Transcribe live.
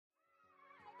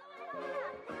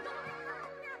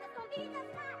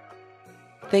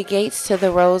The gates to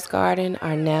the Rose Garden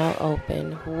are now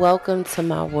open. Welcome to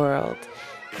my world.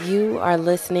 You are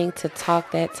listening to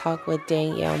Talk That Talk with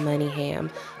Danielle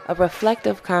Moneyham, a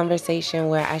reflective conversation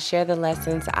where I share the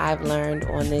lessons I've learned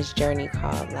on this journey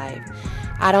called life.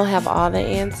 I don't have all the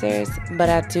answers, but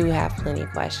I do have plenty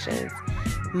of questions.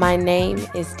 My name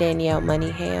is Danielle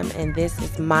Moneyham, and this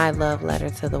is my love letter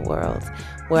to the world,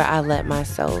 where I let my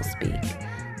soul speak.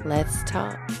 Let's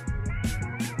talk.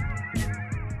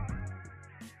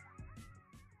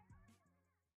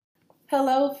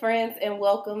 Hello, friends, and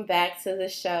welcome back to the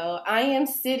show. I am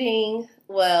sitting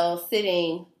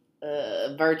virtually,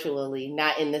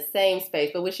 not in the same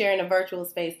space, but we're sharing a virtual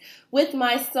space with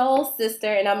my soul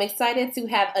sister, and I'm excited to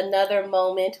have another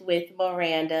moment with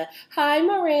Miranda. Hi,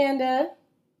 Miranda.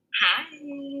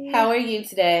 Hi. How are you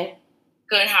today?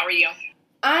 Good. How are you?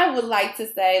 I would like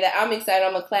to say that I'm excited.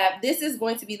 I'm going to clap. This is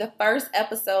going to be the first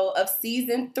episode of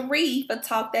season 3 for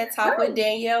Talk That Talk with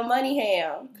Danielle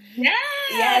Moneyham.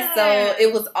 Yeah. So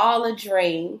it was all a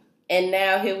dream. And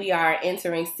now here we are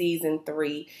entering season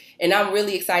 3. And I'm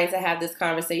really excited to have this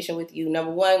conversation with you.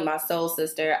 Number one, my soul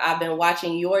sister. I've been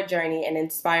watching your journey and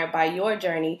inspired by your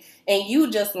journey. And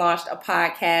you just launched a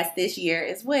podcast this year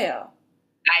as well.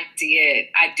 I did.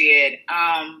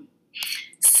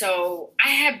 So I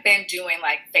have been doing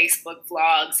like Facebook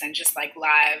vlogs and just like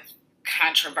live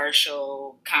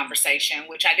controversial conversation,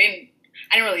 which I didn't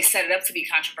really set it up to be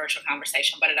controversial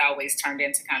conversation, but it always turned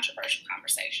into controversial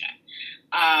conversation.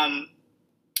 And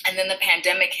then the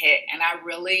pandemic hit, and I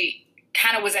really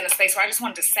kind of was in a space where I just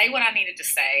wanted to say what I needed to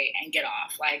say and get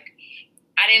off. Like,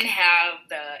 I didn't have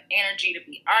the energy to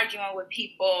be arguing with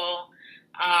people,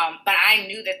 but I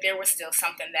knew that there was still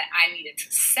something that I needed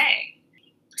to say.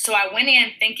 So I went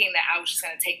in thinking that I was just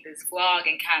going to take this vlog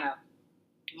and kind of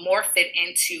morph it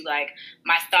into like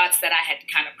my thoughts that I had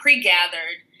kind of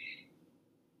pre-gathered.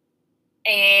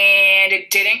 And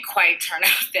it didn't quite turn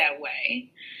out that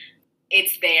way.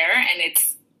 It's there, and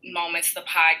it's Moments the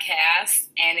podcast,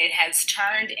 and it has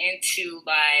turned into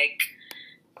like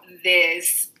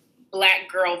this Black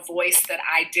girl voice that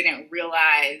I didn't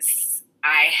realize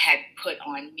I had put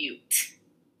on mute.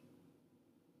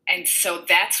 And so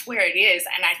that's where it is.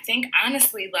 And I think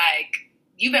honestly, like,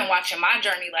 you've been watching my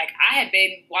journey, like I had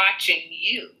been watching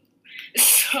you.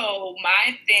 So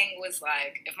my thing was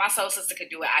like, if my soul sister could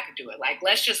do it, I could do it. Like,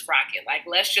 let's just rock it. Like,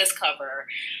 let's just cover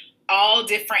all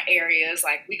different areas.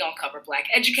 Like, we gonna cover Black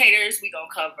educators. We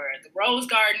gonna cover the Rose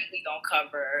Garden. We gonna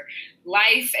cover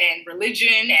life and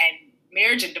religion and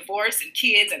marriage and divorce and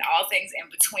kids and all things in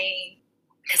between.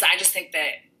 Because I just think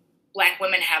that Black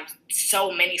women have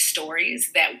so many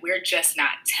stories that we're just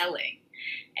not telling.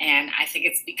 And I think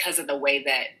it's because of the way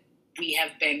that we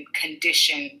have been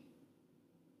conditioned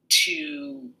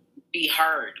to be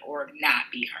heard or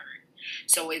not be heard.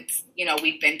 So it's,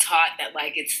 we've been taught that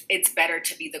like it's better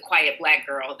to be the quiet Black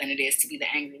girl than it is to be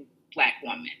the angry Black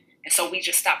woman. And so we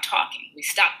just stopped talking. We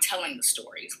stopped telling the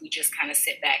stories. We just kind of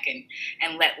sit back and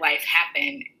let life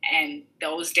happen. And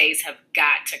those days have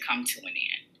got to come to an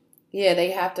end. Yeah,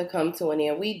 they have to come to an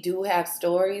end. We do have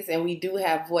stories and we do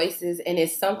have voices, and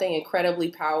it's something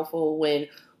incredibly powerful when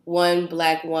one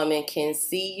Black woman can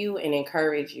see you and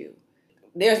encourage you.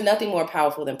 There's nothing more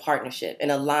powerful than partnership,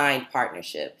 an aligned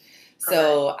partnership.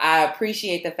 So I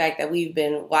appreciate the fact that we've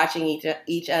been watching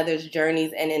each other's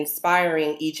journeys and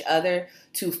inspiring each other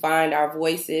to find our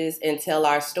voices and tell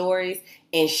our stories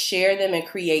and share them and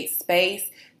create space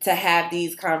to have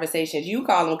these conversations. You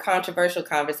call them controversial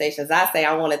conversations. I say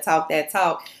I want to talk that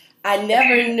talk. I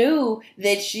never knew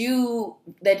that you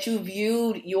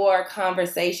viewed your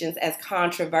conversations as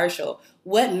controversial.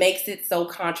 What makes it so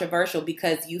controversial?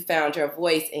 Because you found your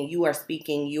voice and you are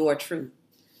speaking your truth.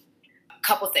 A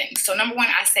couple things. So number one,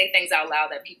 I say things out loud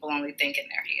that people only think in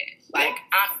their head. Like,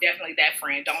 I'm definitely that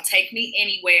friend. Don't take me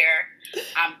anywhere.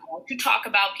 I'm going to talk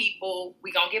about people.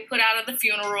 We're going to get put out of the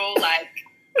funeral. Like,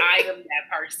 I am that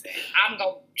person. I'm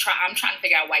trying to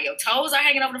figure out why your toes are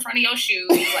hanging over the front of your shoes.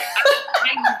 Like,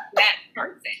 I'm that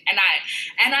person. And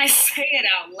I say it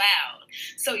out loud.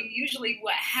 So usually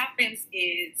what happens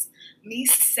is me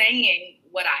saying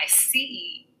what I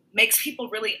see makes people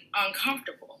really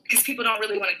uncomfortable because people don't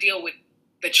really want to deal with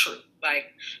the truth.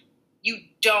 Like, you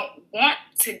don't want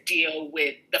to deal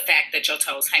with the fact that your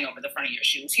toes hang over the front of your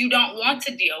shoes. You don't want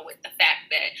to deal with the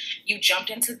fact that you jumped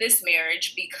into this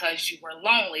marriage because you were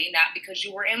lonely, not because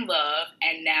you were in love,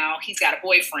 and now he's got a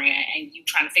boyfriend and you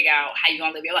trying to figure out how you're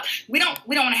going to live your life. We don't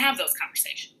want to have those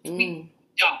conversations. We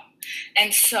don't.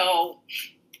 And so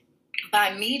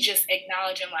by me just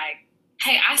acknowledging like,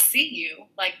 hey, I see you,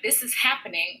 like this is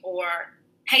happening, or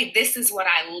hey, this is what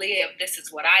I live, this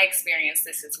is what I experience,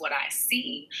 this is what I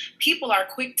see, people are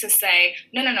quick to say,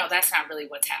 no, that's not really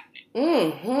what's happening.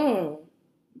 Mm-hmm.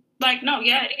 Like, no,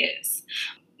 yeah, it is.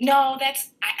 No,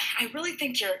 I really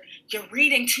think you're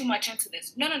reading too much into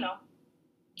this. No,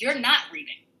 you're not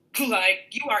reading. Like,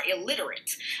 you are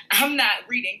illiterate. I'm not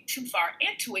reading too far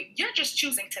into it. You're just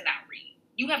choosing to not read.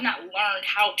 You have not learned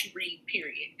how to read,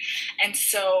 period. And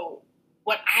so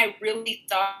what I really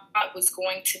thought was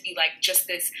going to be like just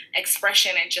this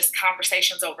expression and just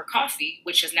conversations over coffee,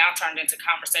 which has now turned into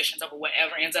conversations over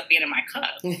whatever ends up being in my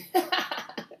cup.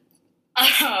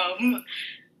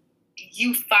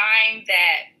 You find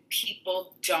that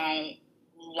people don't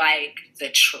like the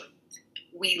truth.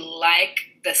 We like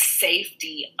the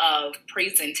safety of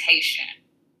presentation,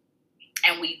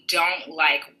 and we don't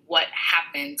like what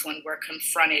happens when we're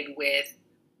confronted with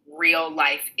real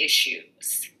life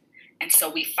issues. And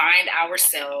so we find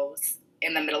ourselves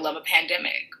in the middle of a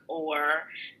pandemic or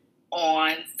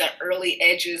on the early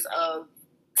edges of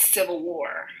civil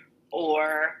war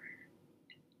or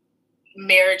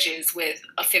marriages with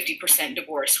a 50%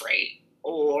 divorce rate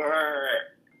or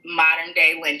modern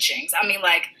day lynchings. I mean,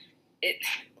 like,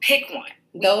 pick one.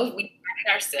 We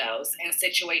find ourselves in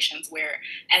situations where,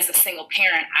 as a single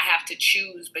parent, I have to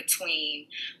choose between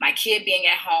my kid being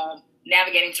at home,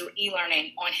 navigating through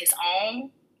e-learning on his own,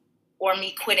 or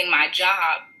me quitting my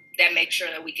job that makes sure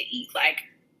that we could eat. Like,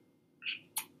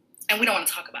 and we don't want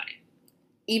to talk about it.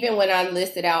 Even when I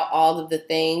listed out all of the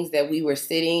things that we were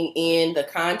sitting in the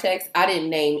context, I didn't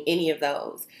name any of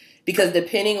those. Because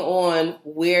depending on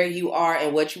where you are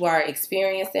and what you are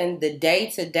experiencing, the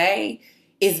day-to-day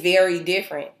is very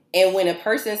different. And when a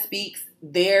person speaks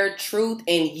their truth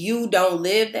and you don't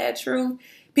live that truth,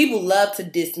 people love to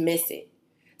dismiss it.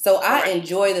 So I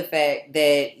enjoy the fact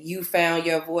that you found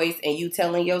your voice and you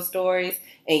telling your stories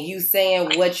and you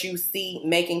saying what you see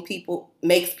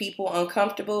makes people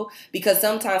uncomfortable, because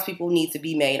sometimes people need to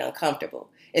be made uncomfortable,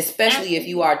 especially if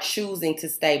you are choosing to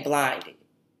stay blinded.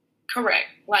 Correct.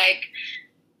 Like,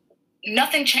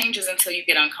 nothing changes until you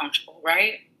get uncomfortable,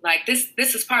 right? Like, this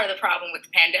is part of the problem with the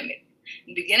pandemic.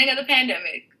 In the beginning of the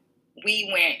pandemic, we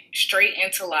went straight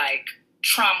into, like,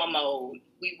 trauma mode.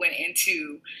 We went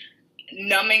into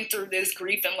numbing through this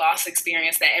grief and loss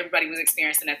experience that everybody was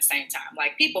experiencing at the same time.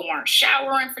 Like, people weren't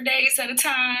showering for days at a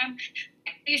time.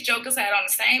 These jokers had on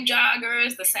the same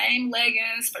joggers, the same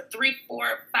leggings for 3, 4,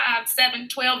 5, 7,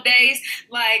 12 days.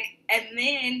 Like, and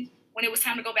then when it was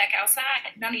time to go back outside,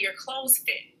 none of your clothes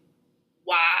fit.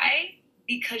 Why?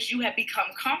 Because you have become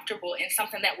comfortable in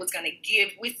something that was going to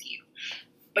give with you.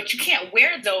 But you can't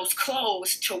wear those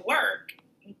clothes to work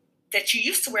that you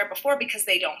used to wear before because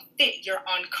they don't fit. You're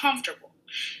uncomfortable.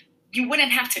 You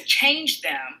wouldn't have to change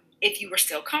them if you were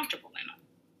still comfortable in them.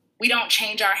 We don't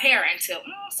change our hair until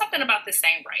something about this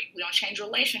ain't right. We don't change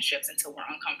relationships until we're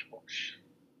uncomfortable.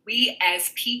 We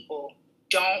as people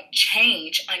don't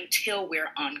change until we're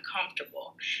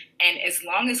uncomfortable. And as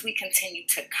long as we continue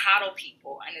to coddle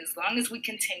people and as long as we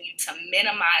continue to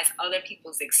minimize other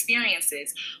people's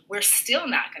experiences, we're still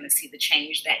not going to see the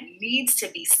change that needs to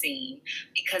be seen,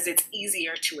 because it's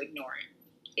easier to ignore it.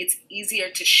 It's easier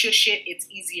to shush it. It's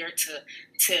easier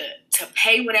to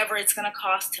pay whatever it's going to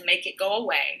cost to make it go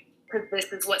away, because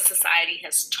this is what society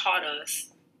has taught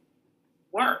us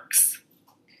works.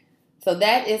 So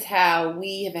that is how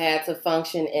we have had to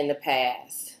function in the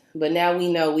past. But now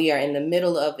we know we are in the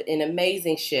middle of an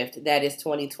amazing shift that is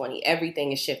 2020.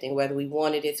 Everything is shifting, whether we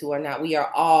wanted it to or not. We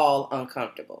are all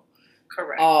uncomfortable.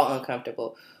 Correct. All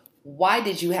uncomfortable. Why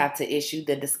did you have to issue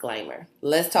the disclaimer?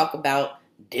 Let's talk about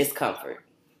discomfort.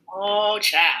 Oh,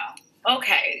 child.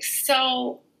 Okay,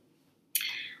 so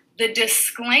the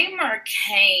disclaimer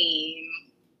came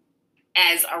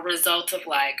as a result of,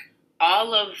 like,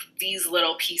 all of these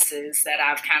little pieces that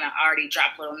I've kind of already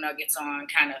dropped little nuggets on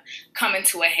kind of coming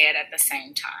to a head at the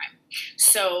same time.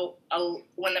 So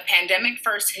when the pandemic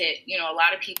first hit, a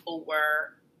lot of people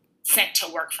were sent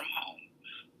to work from home.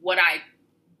 What I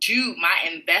do, my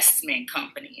investment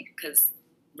company, because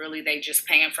really they just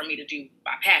paying for me to do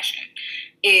my passion,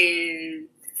 is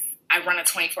I run a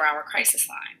 24-hour crisis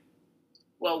line.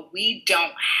 Well, we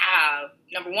don't have,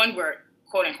 number one, we're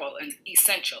quote unquote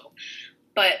essential.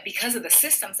 But because of the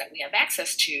systems that we have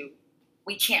access to,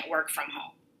 we can't work from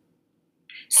home.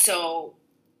 So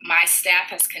my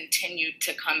staff has continued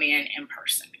to come in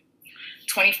person,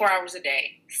 24 hours a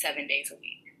day, 7 days a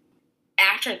week.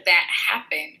 After that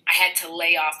happened, I had to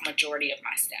lay off majority of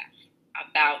my staff.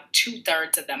 About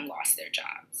 2/3 of them lost their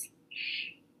jobs.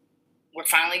 We're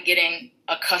finally getting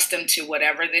accustomed to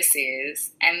whatever this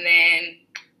is. And then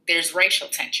there's racial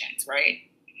tensions, right?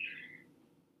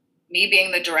 me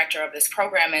being the director of this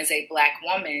program as a Black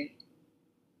woman,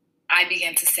 I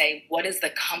began to say, what is the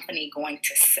company going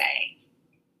to say?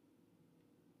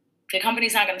 The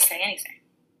company's not going to say anything.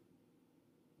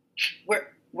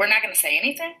 We're not going to say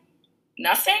anything?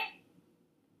 Nothing?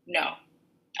 No.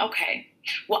 Okay.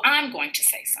 Well, I'm going to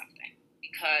say something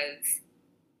because,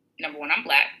 number one, I'm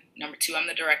Black. Number two, I'm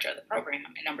the director of the program.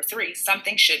 And number three,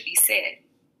 something should be said.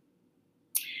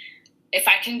 If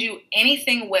I can do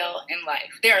anything well in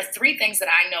life, there are three things that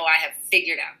I know I have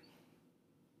figured out.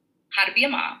 How to be a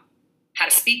mom, how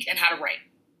to speak, and how to write.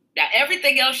 Now,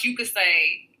 everything else you could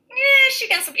say, she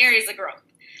got some areas of growth.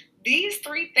 These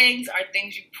three things are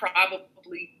things you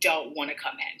probably don't want to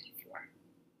come at me for.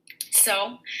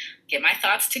 So, get my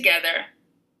thoughts together.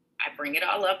 I bring it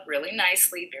all up really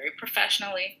nicely, very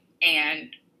professionally,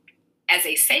 and as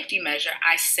a safety measure,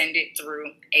 I send it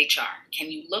through HR.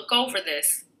 Can you look over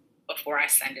this before I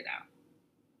send it out?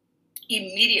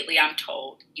 Immediately, I'm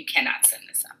told, you cannot send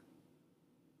this out.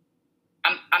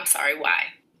 I'm sorry, why?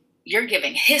 You're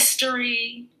giving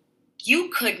history. You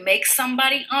could make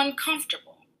somebody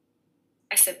uncomfortable.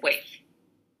 I said, wait.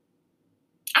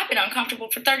 I've been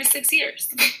uncomfortable for 36 years.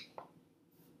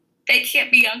 They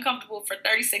can't be uncomfortable for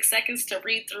 36 seconds to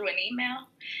read through an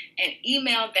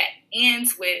email that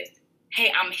ends with,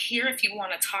 hey, I'm here if you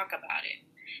want to talk about it.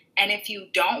 And if you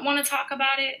don't want to talk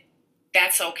about it,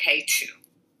 that's okay too.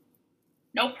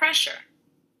 No pressure.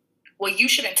 Well, you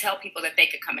shouldn't tell people that they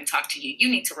could come and talk to you. You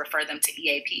need to refer them to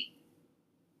EAP.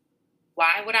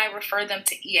 Why would I refer them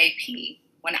to EAP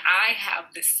when I have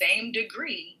the same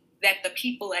degree that the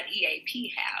people at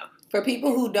EAP have? For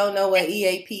people who don't know what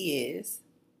EAP is.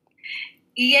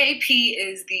 EAP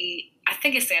is I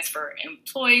think it stands for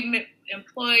Employee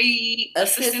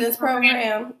Assistance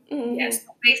Program. Mm-hmm. Yes,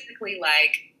 basically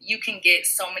like you can get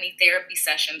so many therapy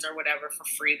sessions or whatever for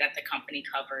free that the company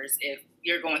covers if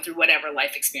you're going through whatever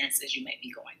life experiences you may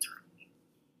be going through.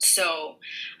 So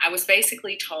I was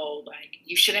basically told, like,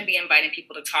 you shouldn't be inviting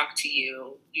people to talk to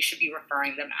you. You should be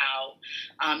referring them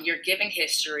out. You're giving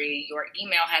history. Your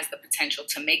email has the potential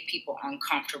to make people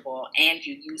uncomfortable, and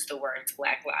you use the words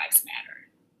Black Lives Matter.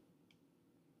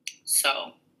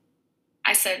 So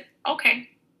I said, okay.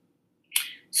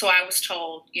 So I was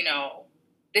told,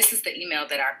 this is the email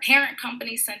that our parent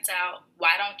company sent out.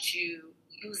 Why don't you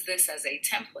use this as a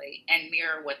template and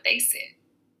mirror what they said?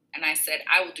 And I said,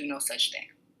 I will do no such thing.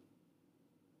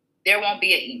 There won't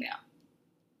be an email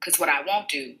because what I won't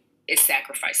do is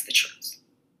sacrifice the truth.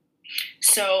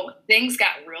 So things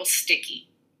got real sticky.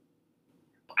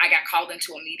 I got called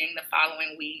into a meeting the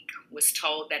following week, was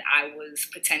told that I was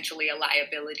potentially a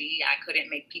liability. I couldn't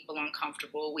make people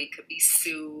uncomfortable. We could be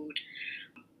sued.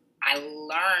 I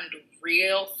learned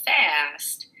real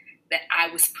fast that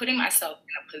I was putting myself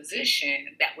in a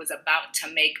position that was about to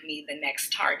make me the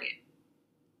next target.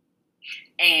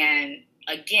 And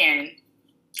again,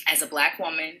 as a Black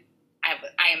woman, I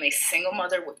am a single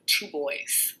mother with 2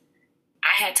 boys.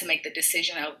 I had to make the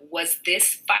decision of, was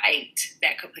this fight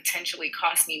that could potentially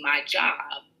cost me my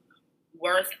job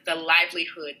worth the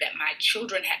livelihood that my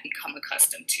children had become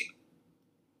accustomed to?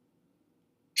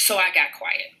 So I got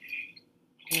quiet.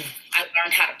 I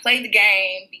learned how to play the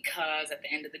game because at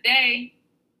the end of the day,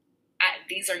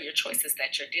 these are your choices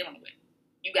that you're dealing with.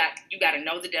 You got to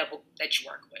know the devil that you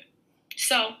work with.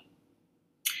 So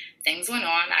things went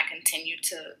on. I continued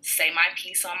to say my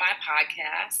piece on my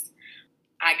podcast.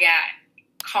 I got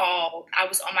called. I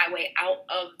was on my way out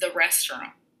of the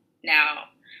restroom. Now,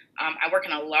 I work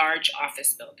in a large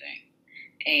office building,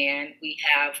 and we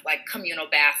have like communal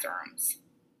bathrooms.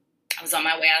 I was on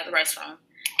my way out of the restroom,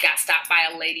 got stopped by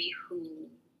a lady who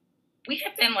we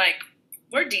had been like,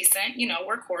 we're decent,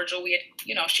 we're cordial. We had,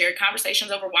 shared conversations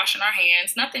over washing our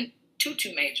hands, nothing too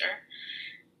major.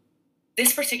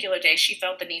 This particular day, she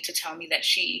felt the need to tell me that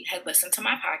she had listened to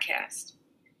my podcast,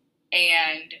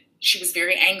 and she was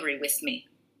very angry with me.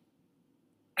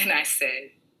 And I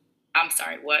said, I'm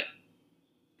sorry, what?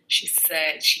 She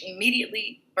said she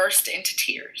immediately burst into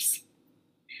tears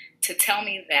to tell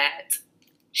me that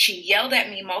she yelled at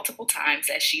me multiple times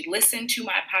as she listened to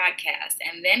my podcast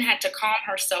and then had to calm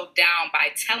herself down by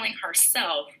telling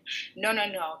herself, no,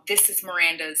 this is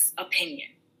Miranda's opinion.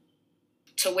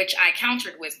 To which I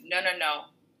countered with, no,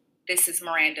 this is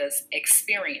Miranda's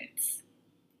experience.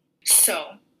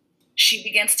 So she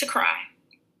begins to cry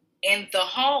in the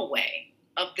hallway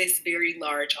of this very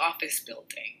large office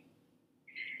building,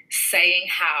 saying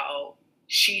how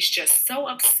She's just so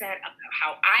upset about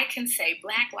how I can say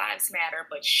Black Lives Matter,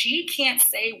 but she can't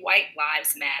say White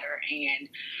Lives Matter. And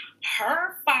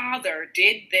her father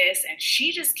did this, and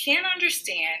she just can't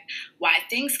understand why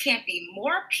things can't be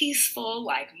more peaceful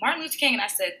like Martin Luther King. And I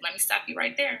said, let me stop you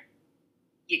right there.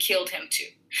 You killed him too.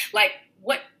 Like,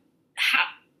 what? How?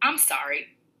 I'm sorry.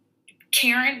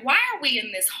 Karen, why are we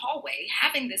in this hallway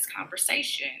having this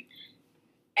conversation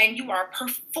and you are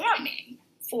performing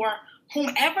for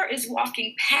whomever is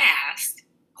walking past,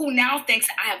 who now thinks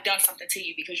I have done something to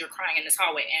you because you're crying in this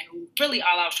hallway, and who really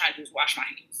all I was trying to do was wash my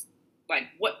hands? Like,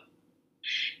 what?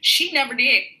 She never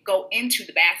did go into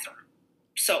the bathroom.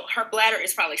 So her bladder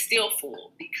is probably still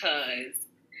full, because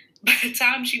by the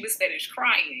time she was finished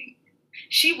crying,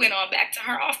 she went on back to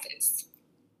her office.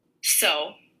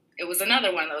 So it was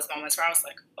another one of those moments where I was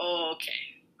like, oh, okay,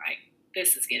 like,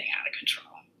 this is getting out of control.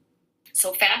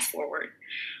 So fast forward,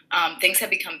 things have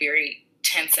become very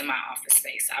tense in my office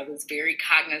space. I was very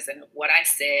cognizant of what I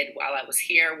said while I was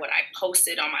here, what I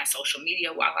posted on my social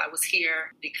media while I was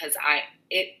here, because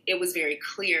it was very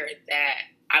clear that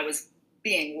I was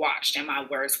being watched and my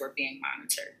words were being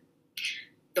monitored.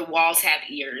 The walls have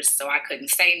ears, so I couldn't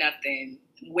say nothing,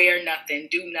 wear nothing,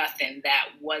 do nothing that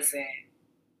wasn't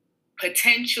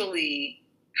potentially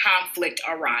conflict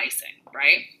arising,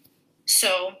 right?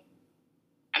 So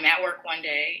I'm at work one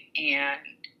day, and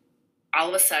all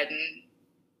of a sudden,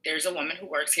 there's a woman who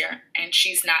works here, and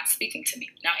she's not speaking to me.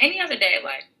 Now, any other day,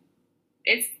 like,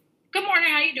 it's, good morning,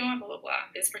 how you doing, blah, blah, blah.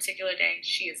 This particular day,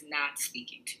 she is not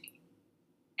speaking to me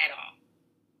at all.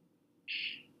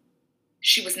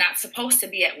 She was not supposed to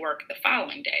be at work the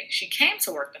following day. She came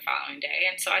to work the following day,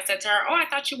 and so I said to her, oh, I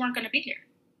thought you weren't going to be here.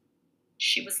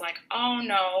 She was like, oh,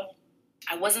 no,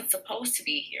 I wasn't supposed to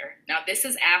be here. Now, this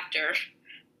is after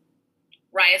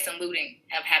riots and looting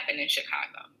have happened in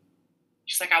Chicago.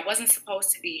 She's like, I wasn't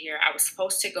supposed to be here. I was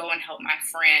supposed to go and help my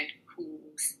friend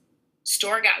whose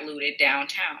store got looted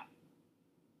downtown.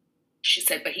 She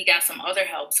said, but he got some other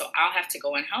help, so I'll have to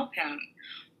go and help him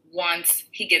once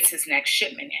he gets his next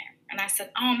shipment in. And I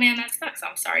said, oh, man, that sucks.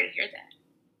 I'm sorry to hear that.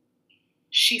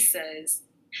 She says,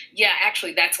 yeah,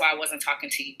 actually, that's why I wasn't talking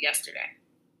to you yesterday.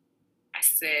 I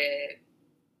said,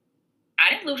 I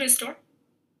didn't loot his store.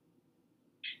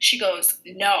 She goes,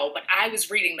 no, but I was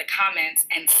reading the comments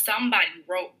and somebody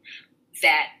wrote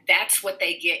that that's what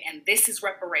they get and this is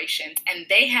reparations and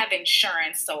they have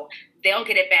insurance, so they'll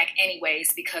get it back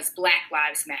anyways because Black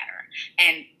Lives Matter.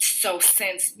 And so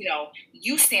since,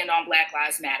 you stand on Black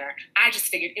Lives Matter, I just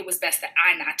figured it was best that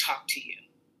I not talk to you.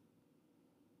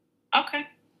 Okay.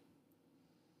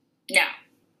 Now,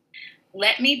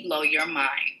 let me blow your mind.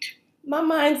 My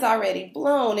mind's already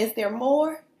blown. Is there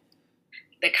more?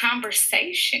 The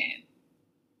conversation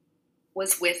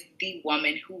was with the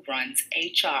woman who runs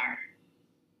HR.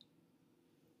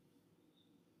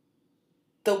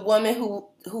 The woman who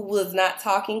was not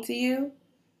talking to you?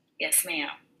 Yes, ma'am.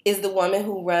 Is the woman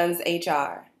who runs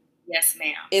HR? Yes,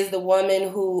 ma'am. Is the woman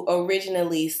who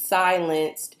originally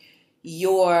silenced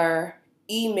your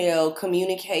email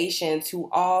communication to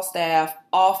all staff,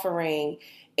 offering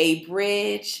a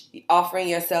bridge, offering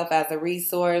yourself as a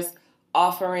resource,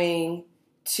 offering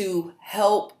to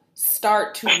help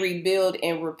start to rebuild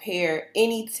and repair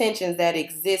any tensions that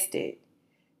existed?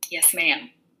 Yes, ma'am.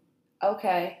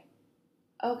 Okay.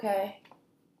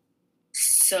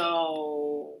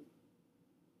 So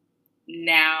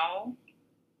now,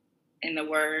 in the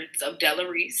words of Della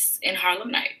Reese in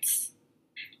Harlem Nights,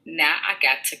 now I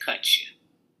got to cut you.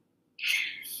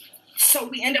 So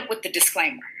we end up with the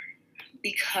disclaimer,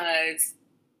 because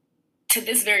to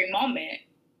this very moment,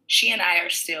 she and I are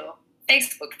still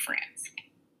Facebook friends.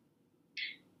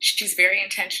 She's very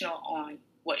intentional on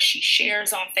what she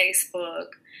shares on Facebook.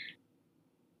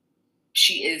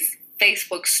 She is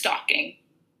Facebook stalking.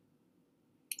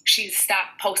 She's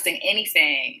stopped posting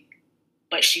anything,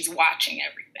 but she's watching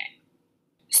everything.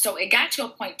 So it got to a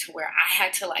point to where I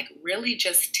had to really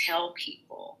just tell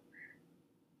people,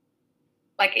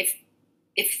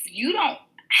 if you don't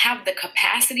have the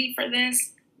capacity for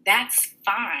this, that's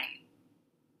fine.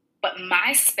 But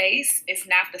my space is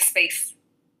not the space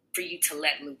for you to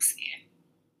let loose in.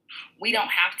 We don't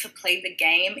have to play the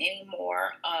game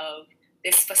anymore of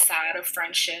this facade of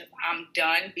friendship. I'm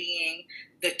done being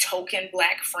the token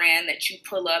Black friend that you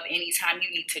pull up anytime you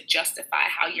need to justify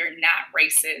how you're not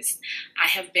racist. I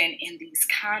have been in these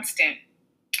constant,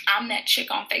 I'm that chick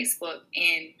on Facebook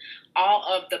in all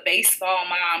of the baseball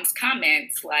moms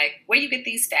comments, like, where you get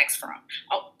these facts from?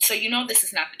 Oh, so this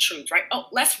is not the truth, right? Oh,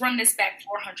 let's run this back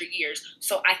 400 years.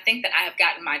 So I think that I have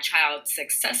gotten my child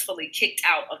successfully kicked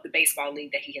out of the baseball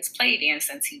league that he has played in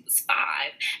since he was 5,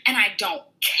 and I don't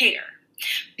care.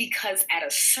 Because at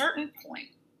a certain point,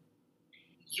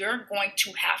 you're going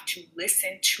to have to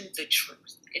listen to the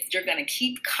truth. If you're going to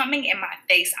keep coming in my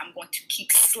face, I'm going to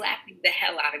keep slapping the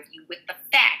hell out of you with the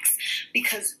facts,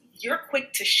 because you're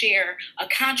quick to share a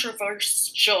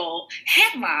controversial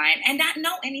headline and not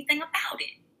know anything about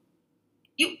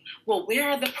it. Well, where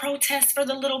are the protests for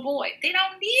the little boy? They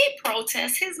don't need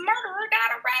protests. His murderer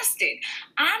got arrested.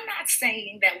 I'm not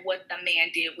saying that what the man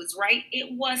did was right.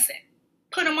 It wasn't.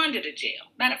 Put him under the jail.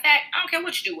 Matter of fact, I don't care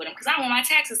what you do with him, because I want my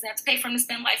taxes to have to pay for him to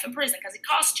spend life in prison, because it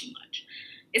costs too much.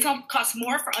 It's going to cost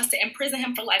more for us to imprison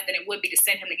him for life than it would be to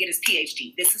send him to get his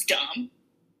PhD. This is dumb.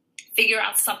 Figure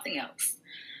out something else.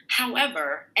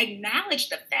 However, acknowledge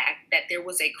the fact that there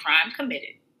was a crime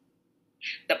committed.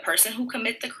 The person who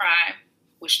committed the crime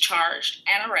was charged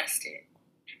and arrested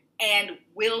and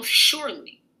will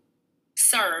surely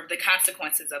serve the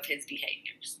consequences of his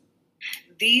behaviors.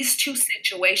 These two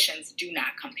situations do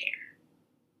not compare.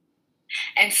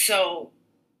 And so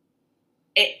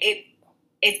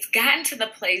it's gotten to the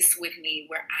place with me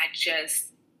where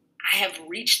I have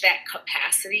reached that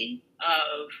capacity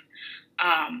of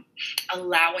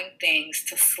allowing things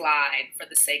to slide for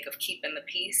the sake of keeping the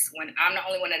peace when I'm the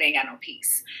only one that ain't got no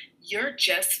peace. You're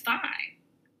just fine.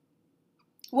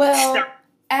 Well,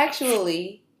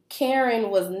 actually, Karen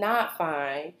was not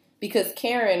fine, because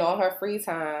Karen, on her free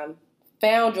time,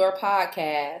 found your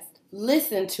podcast,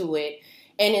 listened to it,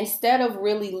 and instead of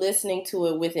really listening to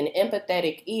it with an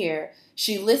empathetic ear,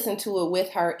 she listened to it with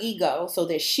her ego so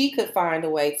that she could find a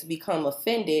way to become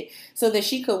offended, so that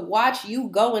she could watch you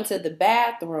go into the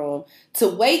bathroom to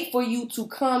wait for you to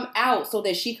come out so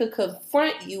that she could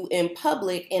confront you in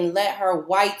public and let her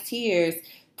white tears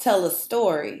tell a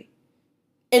story.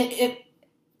 And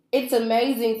it's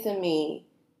amazing to me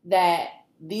that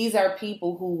these are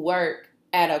people who work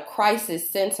at a crisis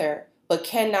center but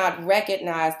cannot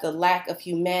recognize the lack of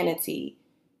humanity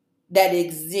that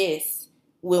exists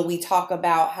when we talk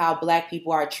about how Black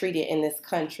people are treated in this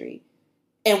country.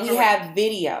 And we have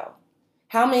video.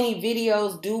 How many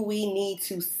videos do we need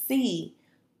to see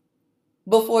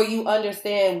before you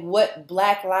understand what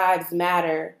Black Lives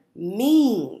Matter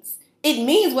means? It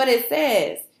means what it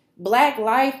says. Black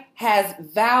life has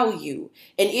value.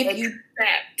 And if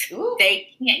they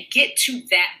can't get to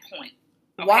that point.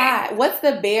 Okay? Why? What's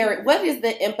the barrier? What is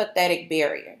the empathetic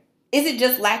barrier? Is it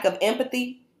just lack of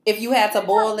empathy? If you had to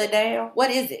boil it down,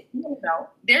 what is it? No,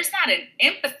 there's not an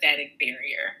empathetic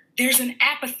barrier. There's an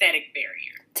apathetic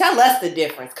barrier. Tell us the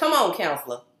difference. Come on,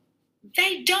 counselor.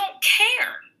 They don't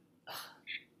care.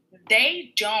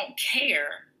 They don't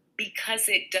care because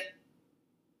it doesn't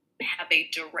have a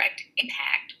direct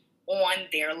impact on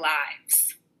their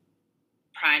lives.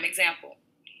 Prime example.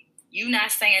 You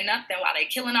not saying nothing while they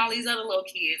killing all these other little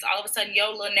kids. All of a sudden, your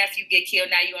little nephew get killed.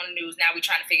 Now you on the news. Now we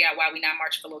trying to figure out why we not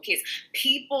marching for little kids.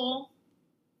 People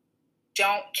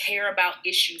don't care about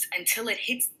issues until it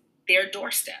hits their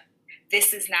doorstep.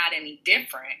 This is not any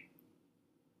different,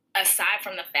 aside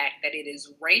from the fact that it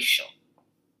is racial.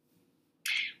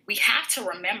 We have to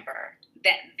remember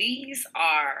that these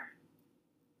are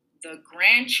the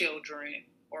grandchildren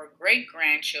or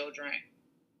great-grandchildren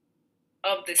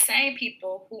of the same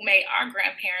people who made our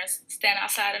grandparents stand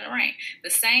outside in the rain, the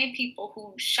same people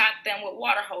who shot them with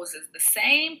water hoses, the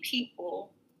same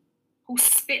people who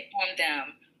spit on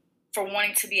them for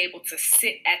wanting to be able to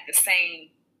sit at the same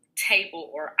table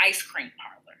or ice cream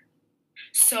parlor.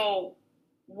 So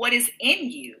what is in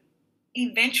you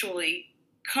eventually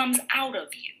comes out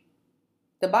of you.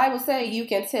 The Bible says you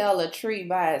can tell a tree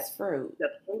by its fruit. The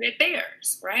fruit it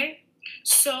bears, right?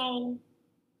 So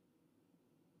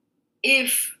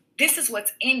if this is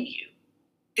what's in you,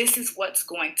 this is what's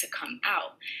going to come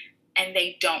out. And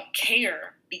they don't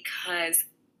care because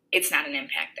it's not an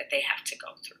impact that they have to go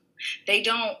through. They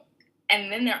don't,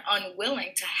 and then they're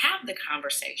unwilling to have the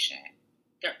conversation.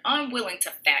 They're unwilling to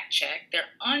fact check. They're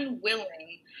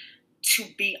unwilling to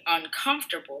be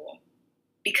uncomfortable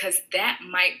because that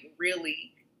might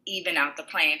really even out the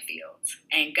playing fields.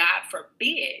 And God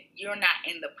forbid you're not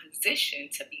in the position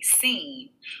to be seen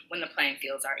when the playing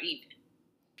fields are even.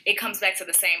 It comes back to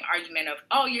the same argument of,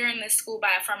 oh, you're in this school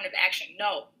by affirmative action.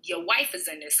 No, your wife is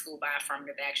in this school by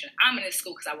affirmative action. I'm in this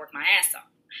school because I work my ass off.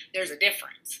 There's a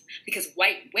difference because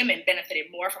white women benefited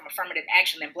more from affirmative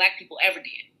action than Black people ever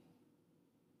did.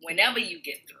 Whenever you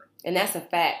get through. And that's a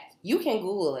fact. You can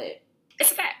Google it.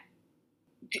 It's a fact.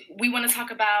 We want to talk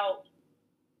about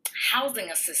housing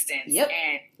assistance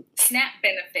and SNAP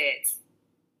benefits.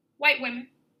 White women.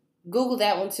 Google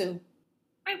that one too.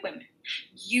 White women.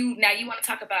 You want to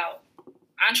talk about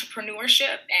entrepreneurship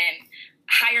and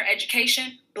higher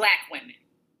education? Black women.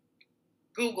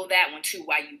 Google that one too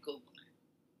while you Google it.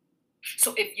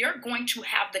 So if you're going to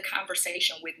have the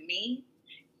conversation with me,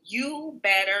 you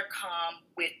better come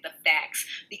with the facts,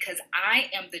 because I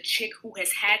am the chick who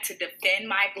has had to defend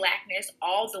my Blackness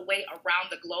all the way around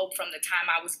the globe from the time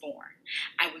I was born.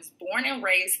 I was born and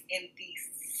raised in the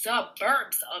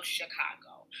suburbs of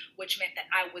Chicago, which meant that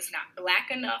I was not Black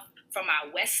enough for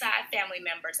my West Side family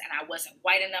members, and I wasn't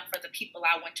white enough for the people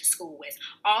I went to school with.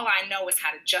 All I know is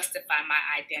how to justify my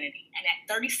identity. And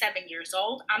at 37 years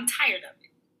old, I'm tired of it.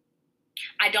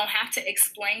 I don't have to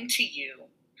explain to you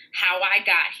how I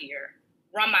got here.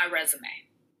 Run my resume.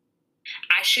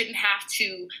 I shouldn't have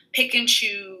to pick and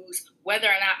choose whether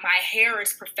or not my hair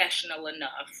is professional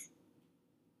enough,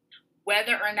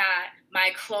 whether or not my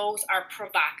clothes are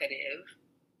provocative.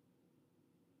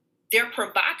 They're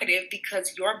provocative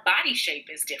because your body shape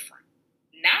is different,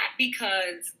 not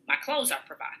because my clothes are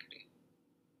provocative.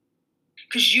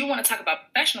 Because you want to talk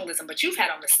about professionalism, but you've had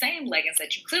on the same leggings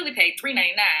that you clearly paid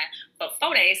 $3.99 for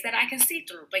 4 days that I can see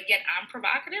through, but yet I'm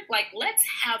provocative. Like, let's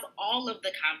have all of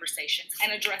the conversations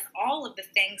and address all of the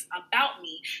things about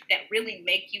me that really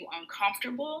make you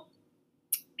uncomfortable,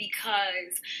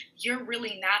 because you're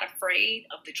really not afraid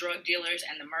of the drug dealers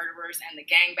and the murderers and the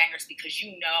gangbangers, because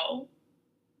you know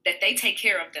that they take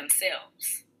care of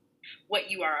themselves. What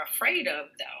you are afraid of,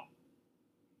 though,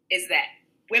 is that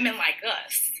women like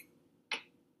us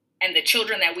and the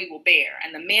children that we will bear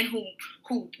and the men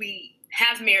who we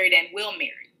have married and will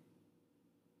marry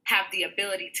have the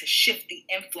ability to shift the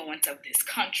influence of this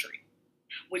country,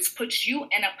 which puts you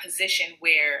in a position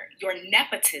where your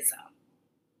nepotism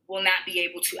will not be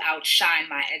able to outshine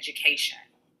my education.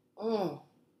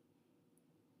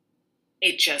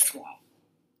 It just won't.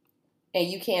 And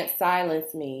you can't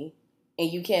silence me,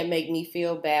 and you can't make me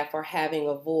feel bad for having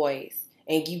a voice,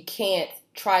 and you can't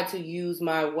try to use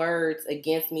my words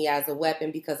against me as a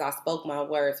weapon, because I spoke my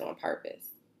words on purpose.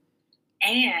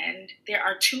 And there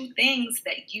are two things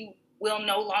that you will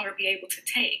no longer be able to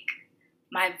take: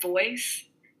 my voice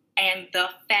and the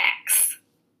facts.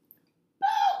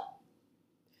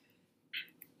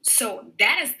 So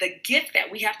that is the gift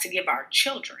that we have to give our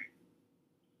children.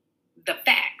 The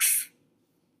facts.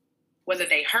 Whether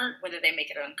they hurt, whether they make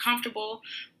it uncomfortable,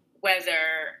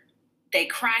 whether they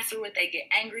cry through it, they get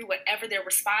angry, whatever their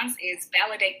response is,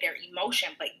 validate their emotion,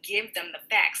 but give them the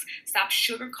facts. Stop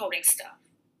sugarcoating stuff.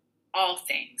 All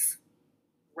things.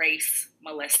 Race,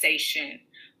 molestation,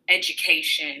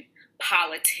 education,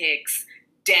 politics,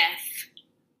 death.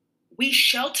 We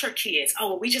shelter kids. Oh,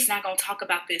 well, we just not going to talk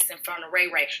about this in front of Ray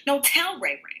Ray. No, tell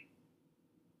Ray Ray.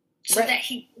 So that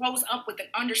he grows up with an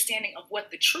understanding of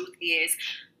what the truth is,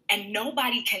 and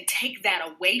nobody can take that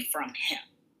away from him.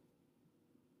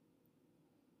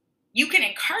 You can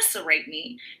incarcerate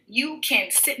me. You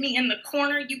can sit me in the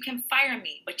corner. You can fire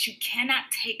me, but you cannot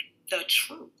take the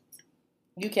truth.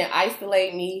 You can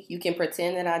isolate me. You can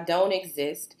pretend that I don't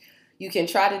exist. You can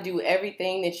try to do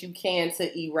everything that you can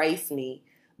to erase me,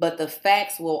 but the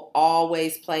facts will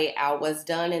always play out. What's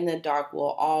done in the dark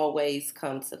will always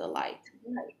come to the light.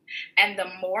 Right. And the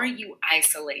more you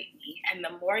isolate me, and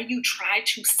the more you try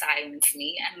to silence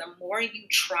me, and the more you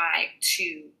try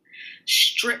to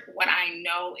strip what I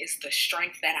know is the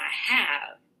strength that I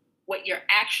have, what you're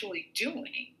actually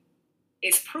doing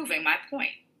is proving my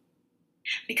point.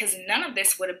 Because none of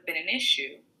this would have been an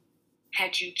issue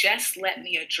had you just let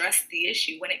me address the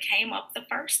issue when it came up the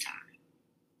first time.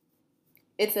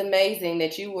 It's amazing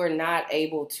that you were not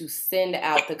able to send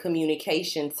out the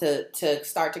communication to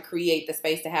start to create the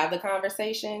space to have the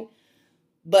conversation.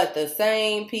 But the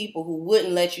same people who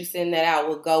wouldn't let you send that out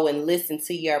will go and listen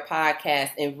to your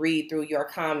podcast and read through your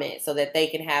comments so that they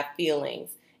can have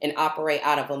feelings and operate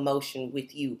out of emotion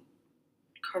with you.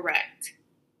 Correct.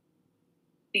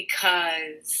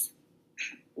 Because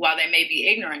while they may be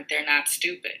ignorant, they're not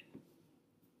stupid.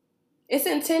 It's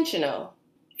intentional.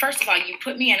 First of all, you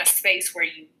put me in a space where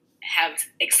you have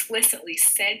explicitly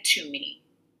said to me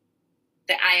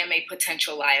that I am a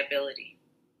potential liability.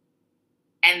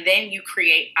 And then you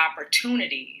create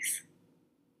opportunities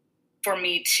for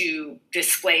me to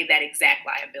display that exact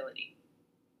liability.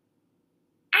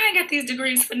 I ain't got these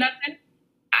degrees for nothing.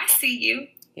 I see you.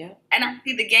 Yeah. And I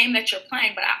see the game that you're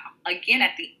playing. But again,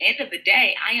 at the end of the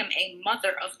day, I am a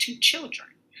mother of 2 children.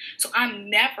 So I'm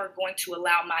never going to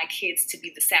allow my kids to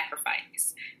be the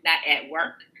sacrifice. Not at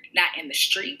work, not in the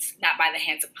streets, not by the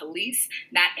hands of police,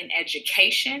 not in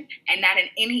education, and not in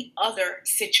any other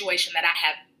situation that I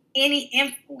have any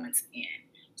influence in.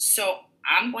 So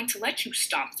I'm going to let you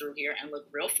stomp through here and look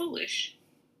real foolish.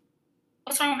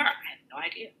 What's wrong with her? I have no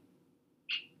idea.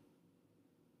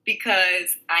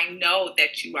 because I know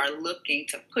that you are looking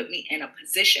to put me in a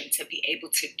position to be able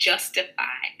to justify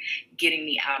getting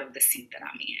me out of the seat that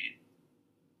I'm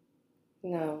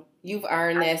in. No, you've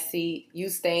earned that seat. You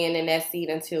staying in that seat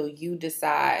until you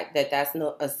decide that that's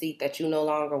a seat that you no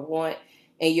longer want.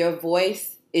 And your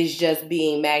voice is just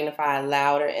being magnified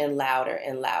louder and louder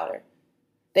and louder.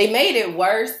 They made it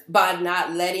worse by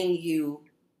not letting you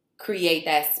create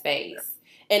that space.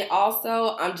 And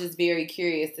also, I'm just very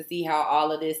curious to see how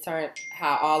all of this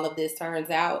turns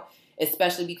out,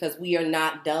 especially because we are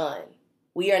not done.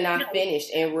 We are not finished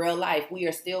in real life. We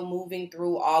are still moving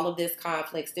through all of this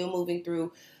conflict, still moving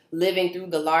through, living through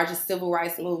the largest civil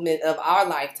rights movement of our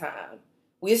lifetime.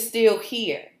 We're still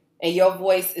here, and your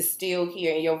voice is still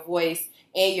here, and your voice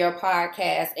and your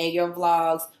podcast and your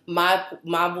vlogs, my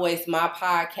voice, my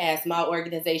podcast, my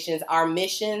organizations, our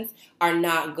missions are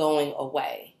not going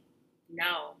away.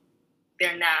 No,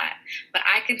 they're not. But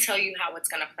I can tell you how it's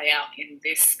going to play out in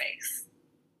this space.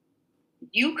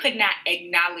 You could not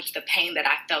acknowledge the pain that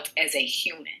I felt as a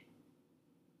human,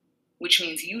 which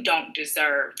means you don't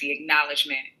deserve the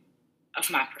acknowledgement of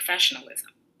my professionalism.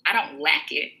 I don't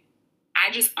lack it.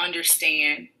 I just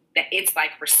understand that it's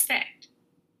like respect.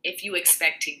 If you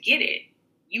expect to get it,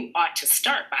 you ought to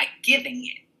start by giving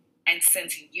it. And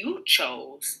since you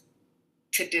chose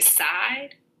to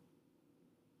decide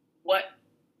what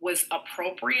was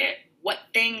appropriate, what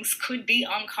things could be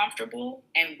uncomfortable,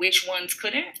 and which ones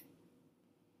couldn't,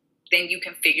 then you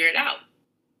can figure it out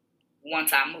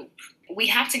once I move. We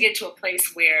have to get to a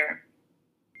place where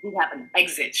we have an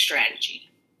exit strategy.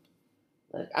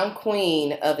 Look, I'm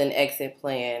queen of an exit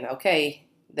plan, okay?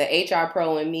 The HR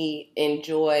pro in me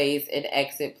enjoys an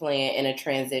exit plan and a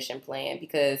transition plan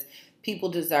because people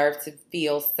deserve to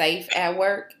feel safe at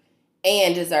work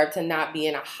and deserve to not be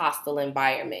in a hostile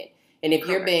environment. And if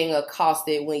you're being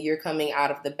accosted when you're coming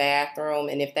out of the bathroom,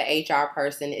 and if the HR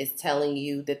person is telling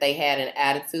you that they had an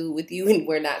attitude with you and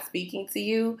we're not speaking to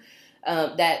you,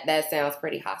 that sounds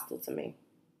pretty hostile to me.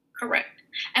 Correct.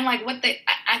 And like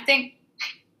I think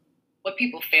what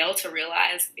people fail to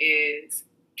realize is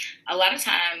a lot of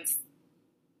times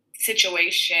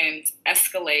situations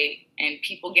escalate and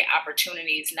people get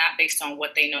opportunities not based on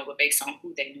what they know, but based on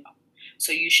who they know.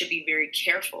 So you should be very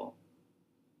careful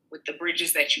with the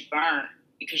bridges that you burn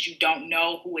because you don't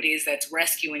know who it is that's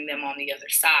rescuing them on the other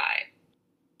side.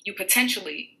 You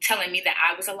potentially telling me that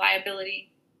I was a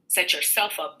liability set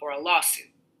yourself up for a lawsuit.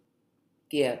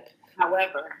 Yeah.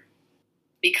 However,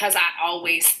 because I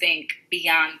always think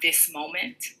beyond this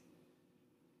moment,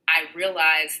 I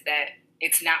realize that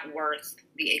it's not worth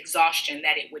the exhaustion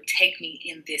that it would take me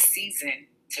in this season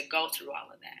to go through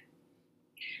all of that.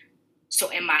 So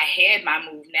in my head, my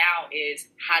move now is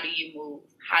how do you move?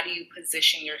 How do you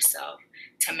position yourself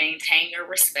to maintain your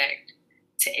respect,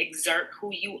 to exert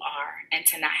who you are, and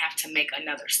to not have to make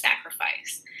another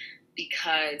sacrifice?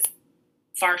 Because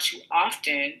far too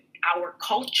often, our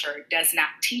culture does not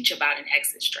teach about an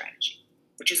exit strategy,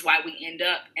 which is why we end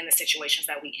up in the situations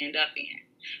that we end up in.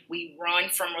 We run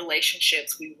from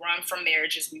relationships, we run from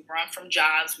marriages, we run from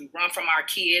jobs, we run from our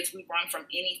kids, we run from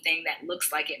anything that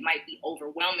looks like it might be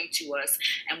overwhelming to us,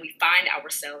 and we find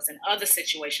ourselves in other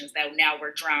situations that now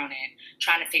we're drowning,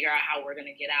 trying to figure out how we're going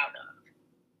to get out of.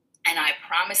 And I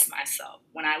promised myself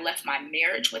when I left my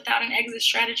marriage without an exit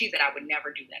strategy that I would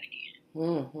never do that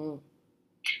again. Mm-hmm.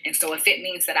 And so if it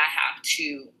means that I have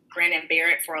to grin and bear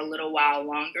it for a little while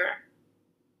longer,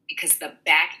 because the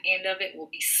back end of it will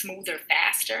be smoother,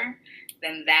 faster,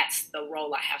 then that's the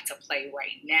role I have to play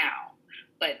right now.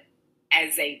 But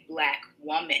as a Black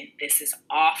woman, this is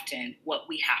often what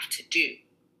we have to do.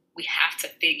 We have to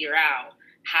figure out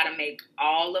how to make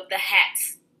all of the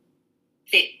hats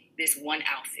fit this one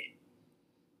outfit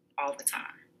all the time.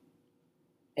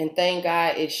 And thank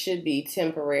God it should be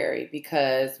temporary,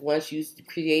 because once you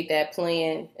create that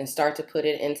plan and start to put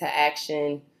it into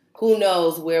action, who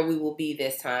knows where we will be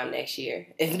this time next year.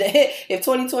 If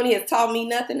 2020 has taught me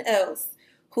nothing else,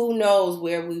 who knows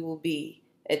where we will be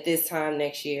at this time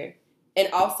next year.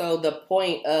 And also the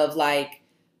point of like,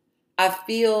 I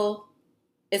feel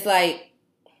it's like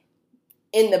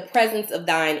in the presence of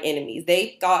thine enemies.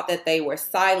 They thought that they were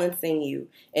silencing you,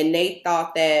 and they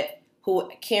thought that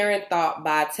Karen thought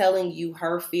by telling you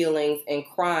her feelings and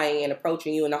crying and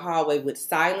approaching you in the hallway would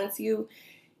silence you.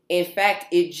 In fact,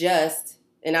 it just,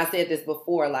 and I said this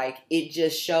before, like it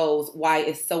just shows why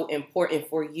it's so important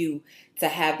for you to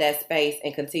have that space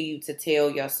and continue to tell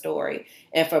your story.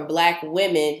 And for Black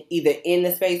women, either in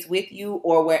the space with you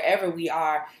or wherever we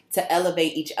are, to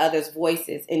elevate each other's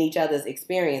voices and each other's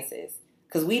experiences.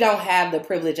 Because we don't have the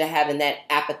privilege of having that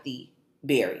apathy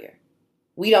barrier.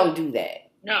 We don't do that.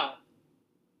 No.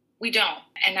 We don't.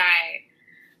 And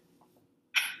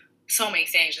so many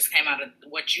things just came out of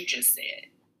what you just said.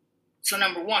 So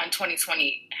number one,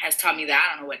 2020 has taught me that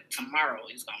I don't know what tomorrow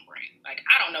is going to bring. Like,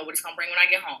 I don't know what it's going to bring when I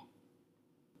get home.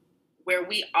 Where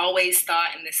we always thought,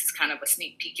 and this is kind of a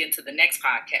sneak peek into the next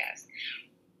podcast,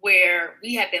 where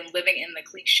we have been living in the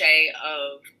cliche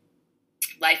of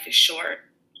life is short.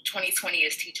 2020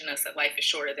 is teaching us that life is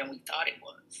shorter than we thought it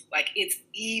was. Like, it's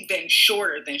even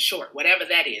shorter than short, whatever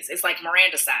that is. It's like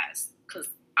Miranda size, because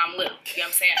I'm little. You know what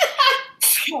I'm saying?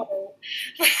 So,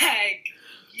 like,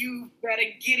 you better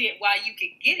get it while you can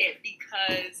get it,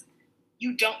 because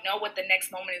you don't know what the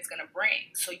next moment is going to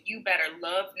bring. So you better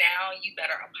love now. You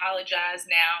better apologize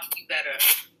now. You better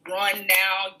run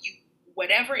now.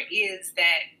 Whatever it is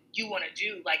that you want to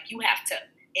do, like, you have to,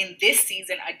 in this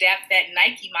season, adapt that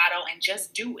Nike motto and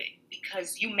just do it,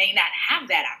 because you may not have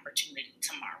that opportunity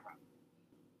tomorrow.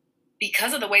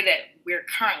 Because of the way that we're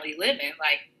currently living,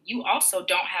 like, you also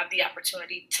don't have the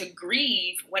opportunity to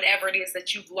grieve whatever it is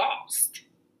that you've lost,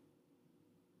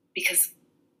 because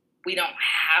we don't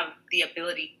have the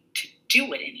ability to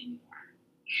do it anymore.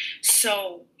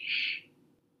 So,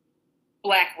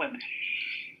 Black women,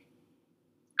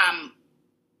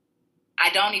 I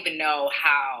don't even know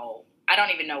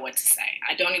what to say.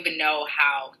 I don't even know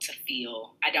how to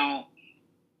feel.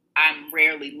 I'm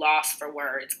rarely lost for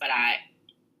words, but I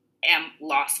am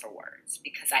lost for words,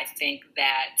 because I think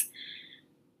that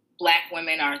Black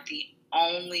women are the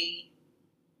only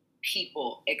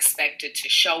people expected to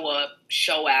show up,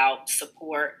 show out,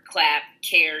 support, clap,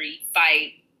 carry,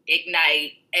 fight,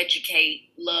 ignite,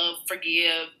 educate, love,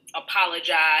 forgive,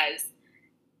 apologize,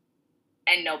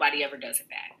 and nobody ever does it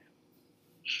back.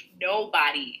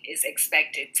 Nobody is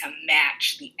expected to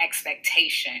match the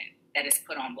expectation that is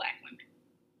put on Black women.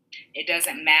 It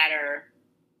doesn't matter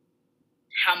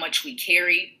how much we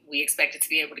carry, we expected to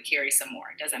be able to carry some more.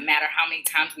 It doesn't matter how many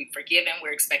times we've forgiven,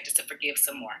 we're expected to forgive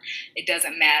some more. It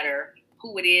doesn't matter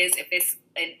who it is. If it's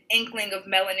an inkling of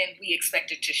melanin, we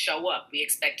expected to show up. We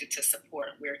expected to support.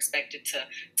 We're expected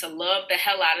to love the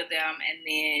hell out of them and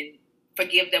then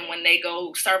forgive them when they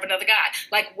go serve another God.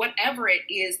 Like, whatever it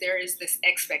is, there is this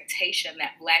expectation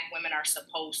that Black women are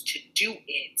supposed to do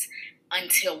it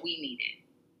until we need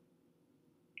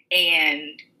it.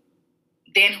 And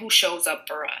then who shows up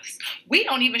for us? We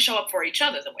don't even show up for each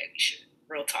other the way we should.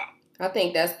 Real talk. I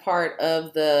think that's part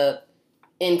of the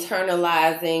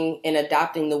internalizing and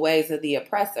adopting the ways of the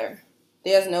oppressor.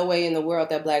 There's no way in the world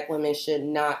that Black women should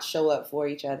not show up for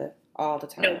each other all the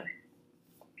time.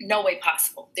 No way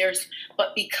possible.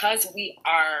 But because we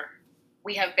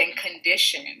have been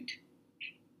conditioned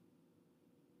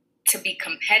to be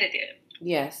competitive.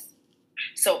 Yes.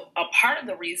 So a part of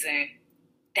the reason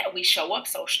that we show up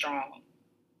so strong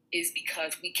is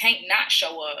because we can't not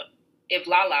show up if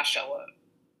Lala show up.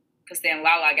 Because then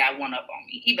Lala got one up on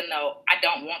me. Even though I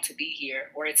don't want to be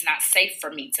here, or it's not safe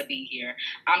for me to be here,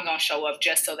 I'm going to show up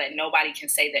just so that nobody can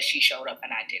say that she showed up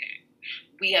and I didn't.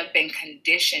 We have been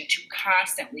conditioned to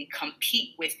constantly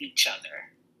compete with each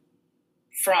other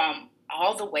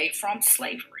all the way from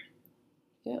slavery.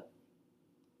 Yep.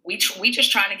 We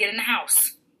just trying to get in the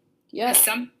house. Yeah.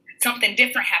 Something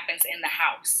different happens in the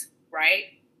house, right?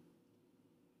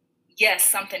 Yes,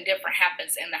 something different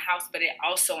happens in the house, but it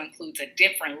also includes a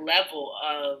different level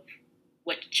of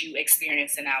what you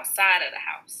experience outside of the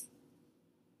house.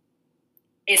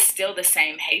 It's still the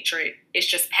same hatred. It's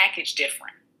just packaged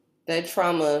different. That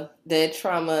trauma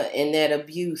and that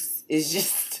abuse is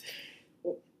just...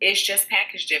 It's just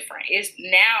packaged different.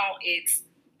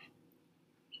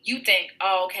 You think,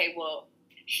 oh, okay, well,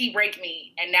 he raped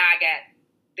me, and now I got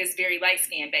this very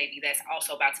light-skinned baby that's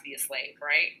also about to be a slave,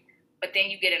 right? But then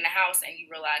you get in the house and you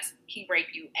realize he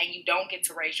raped you and you don't get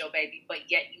to raise your baby, but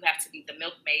yet you have to be the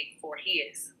milkmaid for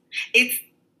his. It's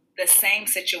the same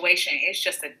situation. It's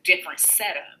just a different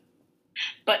setup.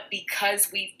 But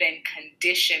because we've been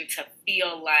conditioned to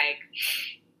feel like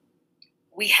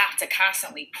we have to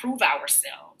constantly prove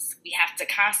ourselves, we have to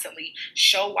constantly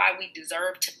show why we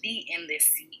deserve to be in this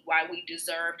seat, why we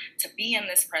deserve to be in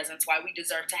this presence, why we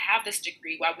deserve to have this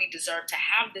degree, why we deserve to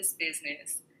have this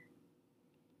business,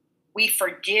 we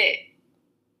forget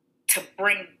to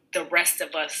bring the rest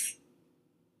of us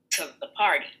to the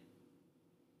party.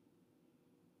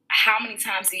 How many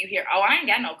times do you hear, oh, I ain't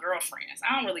got no girlfriends.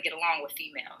 I don't really get along with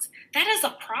females. That is a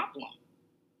problem.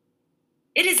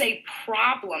 It is a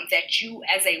problem that you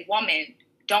as a woman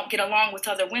don't get along with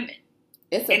other women.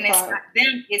 It's not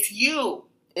them, it's you.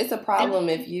 It's a problem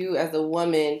if you as a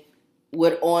woman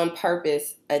would on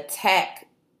purpose attack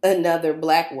another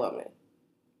Black woman.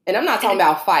 And I'm not talking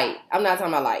about fight. I'm not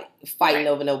talking about like fighting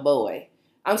over no boy.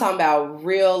 I'm talking about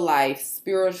real life,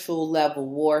 spiritual level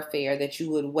warfare that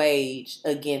you would wage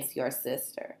against your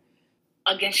sister.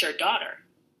 Against your daughter.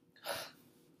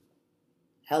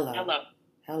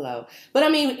 Hello. But I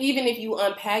mean, even if you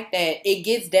unpack that, it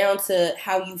gets down to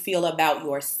how you feel about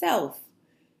yourself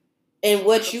and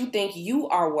what you think you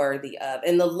are worthy of,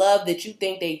 and the love that you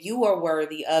think that you are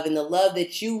worthy of, and the love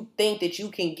that you think that you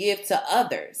can give to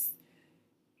others.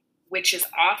 Which is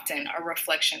often a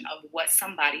reflection of what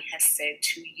somebody has said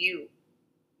to you.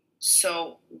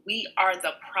 So we are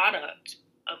the product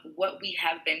of what we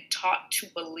have been taught to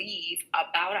believe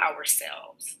about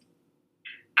ourselves.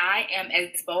 I am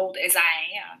as bold as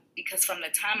I am because from the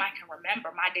time I can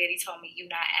remember, my daddy told me, you're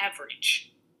not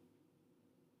average.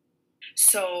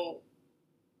 So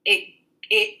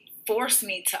it forced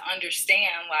me to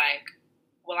understand, like,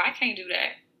 well, I can't do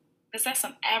that because that's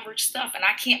some average stuff. And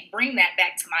I can't bring that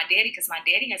back to my daddy because my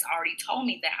daddy has already told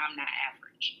me that I'm not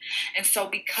average. And so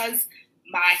because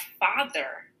my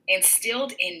father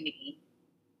instilled in me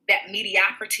that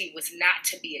mediocrity was not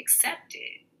to be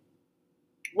accepted,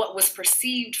 what was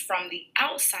perceived from the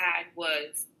outside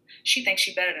was, she thinks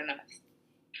she's better than us.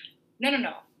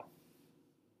 No.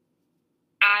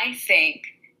 I think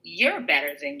you're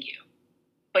better than you,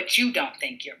 but you don't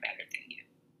think you're better than you.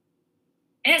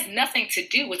 It has nothing to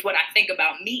do with what I think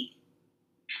about me.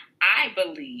 I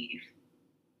believe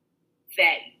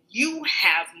that you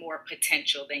have more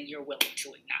potential than you're willing to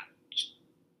acknowledge.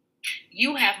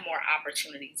 You have more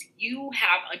opportunities. You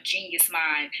have a genius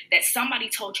mind that somebody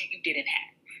told you you didn't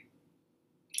have.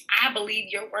 I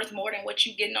believe you're worth more than what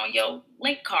you're getting on your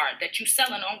link card that you're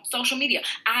selling on social media.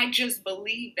 I just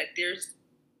believe that there's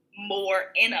more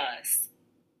in us,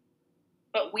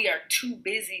 but we are too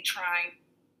busy trying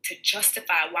to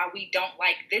justify why we don't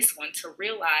like this one to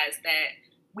realize that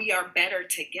we are better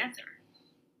together.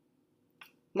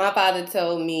 My father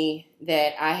told me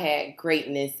that I had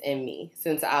greatness in me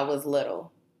since I was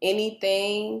little.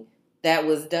 Anything that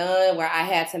was done where I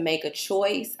had to make a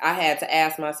choice, I had to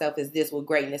ask myself, is this what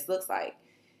greatness looks like?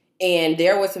 And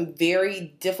there were some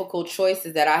very difficult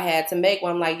choices that I had to make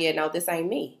where I'm like, yeah, no, this ain't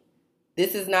me.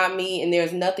 This is not me, and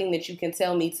there's nothing that you can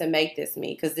tell me to make this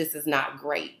me because this is not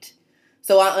great.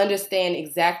 So I understand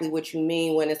exactly what you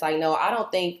mean when it's like, no, I don't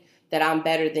think that I'm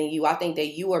better than you. I think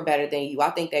that you are better than you. I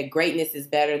think that greatness is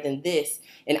better than this,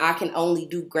 and I can only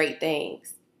do great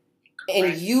things. And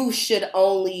right. You should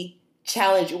only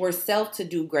challenge yourself to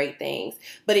do great things.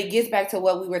 But it gets back to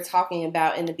what we were talking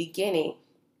about in the beginning.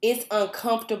 It's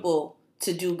uncomfortable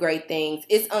to do great things.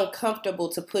 It's uncomfortable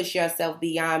to push yourself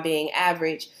beyond being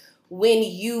average when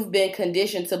you've been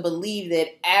conditioned to believe that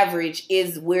average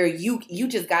is where you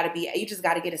just got to be. You just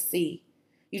got to get a C.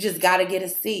 You just got to get a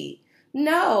C.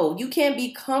 No, you can't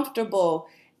be comfortable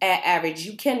at average.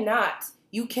 You cannot.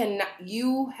 You cannot.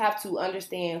 You have to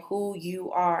understand who you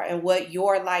are and what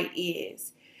your light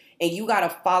is. And you got to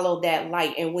follow that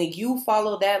light. And when you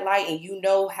follow that light and you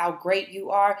know how great you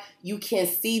are, you can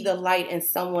see the light in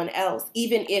someone else,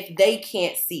 even if they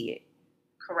can't see it.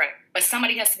 Correct. But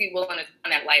somebody has to be willing to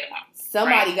turn that light on.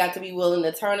 Somebody got to be willing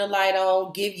to turn the light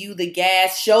on, give you the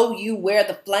gas, show you where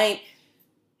the flame,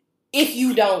 if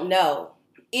you don't know.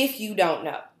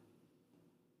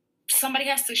 Somebody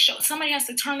has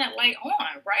to turn that light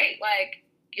on, right? Like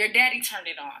your daddy turned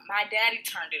it on. My daddy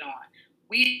turned it on.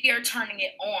 We are turning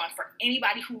it on for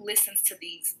anybody who listens to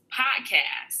these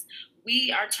podcasts.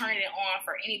 We are turning it on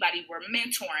for anybody we're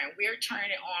mentoring. We're turning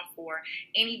it on for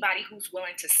anybody who's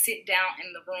willing to sit down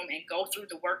in the room and go through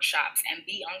the workshops and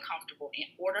be uncomfortable in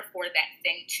order for that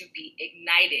thing to be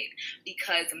ignited.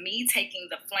 Because me taking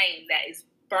the flame that is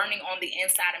burning on the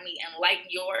inside of me and lighting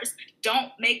yours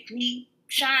don't make me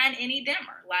shine any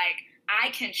dimmer. Like,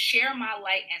 I can share my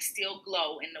light and still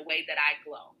glow in the way that I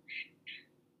glow.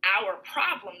 Our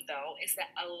problem, though, is that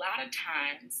a lot of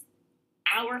times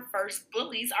our first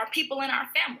bullies are people in our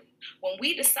family. When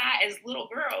we decide as little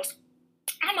girls,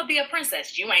 I'm going to be a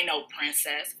princess. You ain't no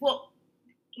princess. Well,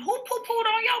 who poo-pooed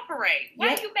on your parade? Why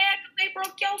are you mad that they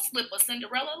broke your slipper,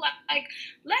 Cinderella? Like,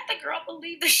 let the girl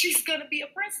believe that she's going to be a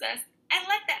princess and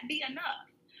let that be enough.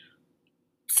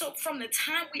 So from the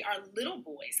time we are little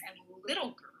boys and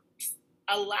little girls,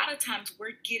 a lot of times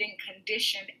we're getting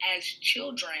conditioned as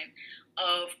children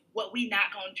of what we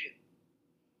not going to do.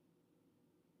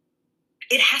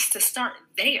 It has to start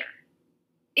there.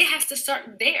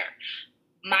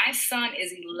 My son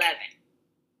is 11,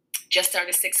 just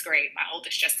started 6th grade. My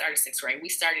oldest just started 6th grade. We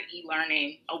started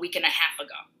e-learning a week and a half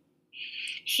ago.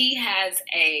 He has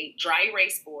a dry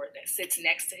erase board that sits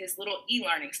next to his little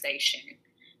e-learning station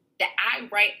that I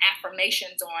write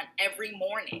affirmations on every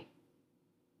morning.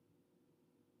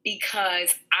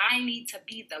 because I need to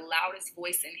be the loudest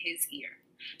voice in his ear.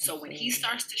 So when he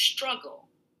starts to struggle,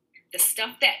 the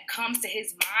stuff that comes to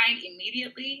his mind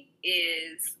immediately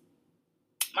is,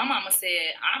 my mama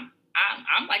said,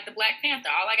 I'm like the Black Panther.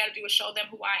 All I got to do is show them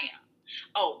who I am.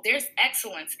 Oh, there's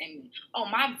excellence in me. Oh,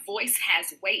 my voice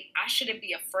has weight. I shouldn't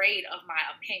be afraid of my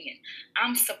opinion.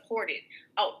 I'm supported.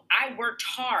 Oh, I worked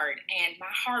hard, and my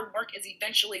hard work is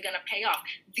eventually going to pay off.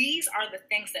 These are the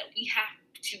things that we have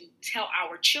to tell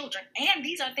our children, and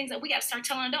these are things that we got to start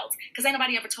telling adults, because ain't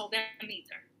nobody ever told them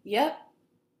either. Yep.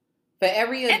 For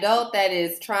every adult that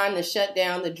is trying to shut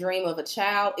down the dream of a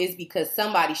child, is because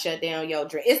somebody shut down your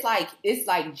dream. It's like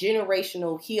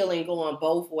generational healing going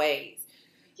both ways.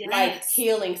 Yes. Like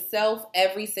healing self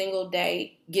every single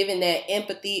day, giving that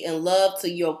empathy and love to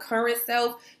your current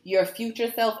self, your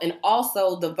future self, and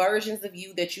also the versions of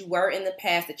you that you were in the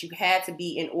past that you had to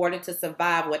be in order to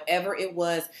survive whatever it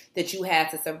was that you had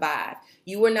to survive.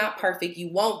 You were not perfect. You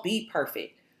won't be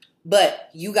perfect. But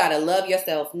you got to love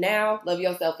yourself now, love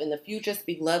yourself in the future,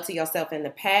 speak love to yourself in the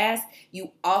past.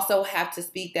 You also have to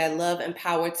speak that love and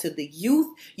power to the youth.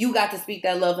 You got to speak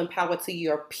that love and power to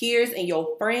your peers and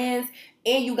your friends.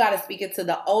 And you got to speak it to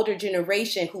the older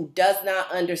generation who does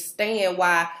not understand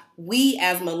why we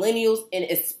as millennials and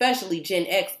especially Gen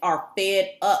X are fed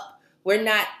up.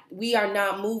 We are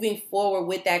not moving forward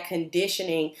with that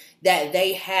conditioning that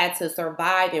they had to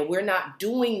survive, and we're not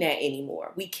doing that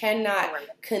anymore. We cannot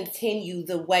continue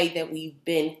the way that we've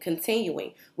been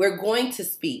continuing. We're going to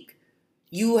speak.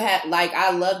 You have, like,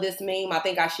 I love this meme. I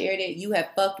think I shared it. You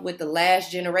have fucked with the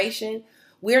last generation.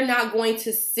 We're not going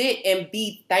to sit and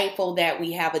be thankful that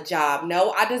we have a job.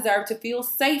 No, I deserve to feel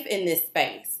safe in this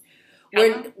space.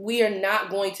 We are not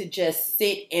going to just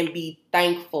sit and be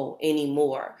thankful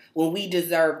anymore when we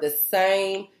deserve the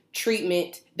same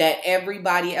treatment that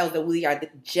everybody else, that we are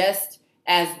just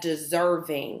as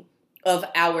deserving of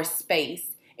our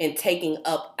space and taking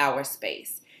up our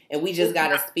space. And we just got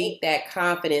to speak that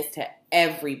confidence to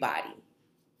everybody.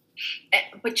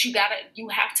 But you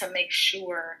have to make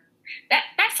sure that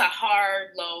that's a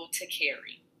hard load to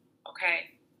carry,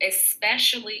 okay?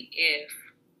 Especially if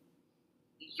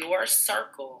your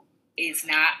circle is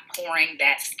not pouring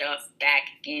that stuff back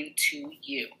into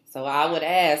you. So I would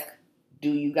ask, do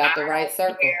you got the right circle? I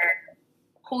don't care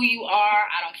who you are.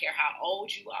 I don't care how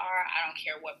old you are. I don't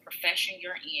care what profession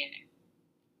you're in.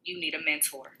 You need a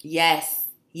mentor. Yes.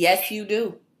 Yes, you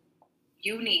do.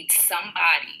 You need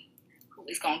somebody who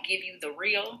is going to give you the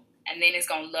real and then is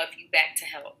going to love you back to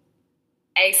health.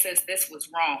 Hey, sis, this was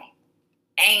wrong.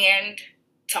 And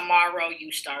tomorrow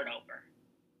you start over.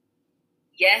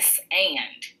 Yes, and.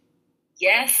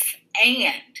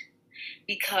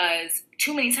 Because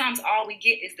too many times all we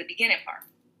get is the beginning part,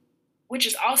 which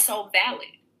is also valid.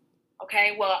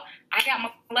 Okay, well, I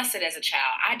got molested as a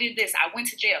child. I did this. I went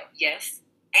to jail. Yes,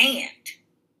 and.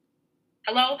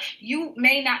 Hello? You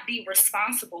may not be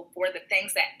responsible for the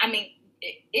things that,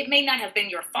 it may not have been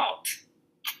your fault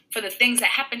for the things that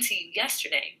happened to you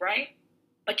yesterday, right?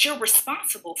 But you're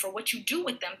responsible for what you do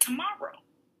with them tomorrow.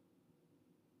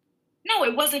 No,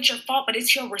 it wasn't your fault, but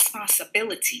it's your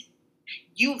responsibility.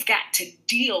 You've got to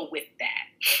deal with that.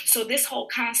 So this whole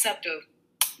concept of,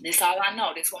 this all I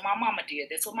know, this what my mama did,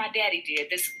 this what my daddy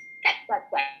did,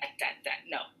 that,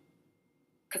 no.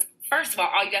 Because first of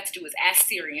all you got to do is ask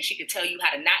Siri, and she can tell you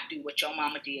how to not do what your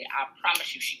mama did. I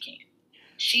promise you she can.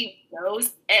 She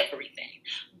knows everything.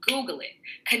 Google it.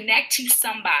 Connect to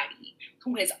somebody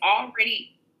who has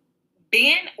already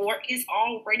been or is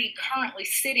already currently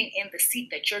sitting in the seat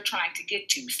that you're trying to get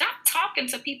to. Stop talking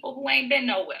to people who ain't been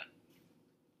nowhere.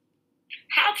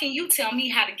 How can you tell me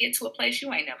how to get to a place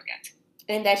you ain't never got to?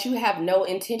 And that you have no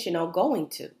intention of going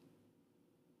to.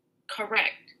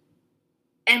 Correct.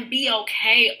 And be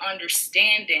okay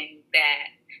understanding that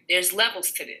there's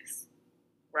levels to this,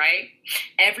 right?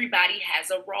 Everybody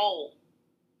has a role.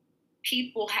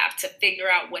 People have to figure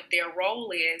out what their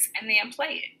role is and then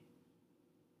play it.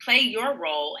 Play your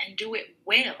role and do it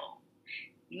well.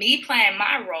 Me playing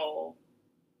my role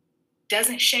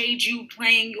doesn't shade you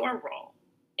playing your role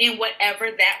in whatever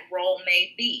that role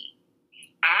may be.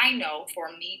 I know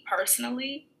for me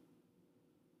personally,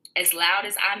 as loud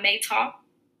as I may talk,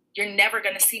 you're never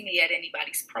going to see me at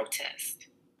anybody's protest.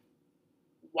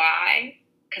 Why?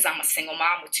 Because I'm a single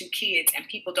mom with 2 kids and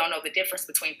people don't know the difference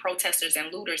between protesters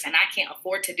and looters, and I can't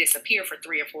afford to disappear for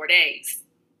 3 or 4 days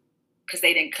because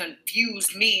they didn't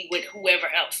confuse me with whoever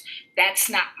else. That's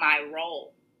not my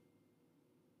role.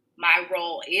 My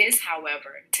role is,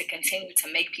 however, to continue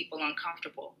to make people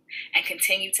uncomfortable and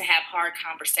continue to have hard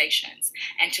conversations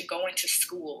and to go into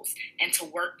schools and to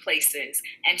workplaces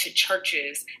and to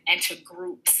churches and to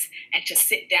groups and to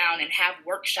sit down and have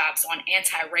workshops on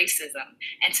anti-racism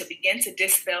and to begin to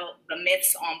dispel the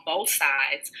myths on both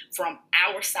sides, from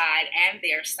our side and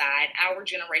their side, our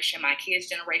generation, my kids'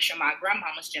 generation, my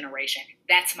grandmama's generation.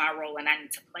 That's my role, and I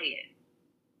need to play it.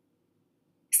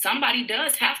 Somebody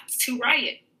does have to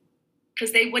riot,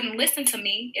 because they wouldn't listen to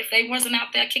me if they wasn't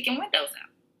out there kicking windows out,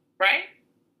 right?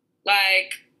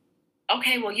 Like,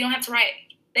 okay, well, you don't have to riot.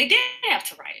 They did have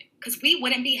to riot, because we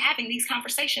wouldn't be having these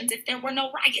conversations if there were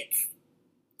no riots.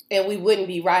 And we wouldn't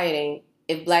be rioting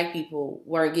if Black people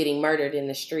weren't getting murdered in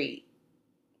the street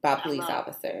by police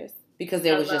officers, because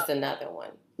there was just another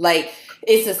one. Like,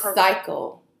 it's a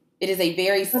cycle. It is a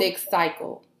very sick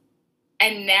cycle.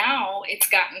 And now it's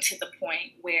gotten to the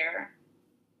point where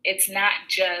it's not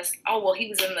just, oh, well, he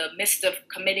was in the midst of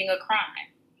committing a crime.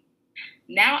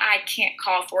 Now I can't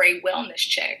call for a wellness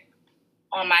check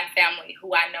on my family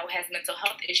who I know has mental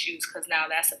health issues, because now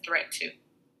that's a threat too.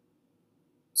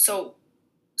 So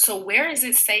where is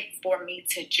it safe for me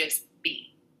to just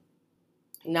be?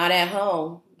 Not at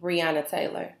home, Breonna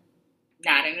Taylor.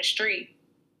 Not in the street.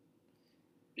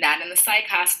 Not in the psych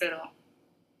hospital.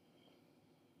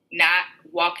 Not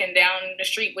walking down the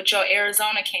street with your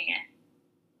Arizona can.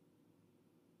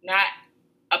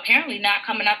 Apparently not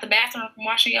coming out the bathroom from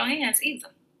washing your hands either.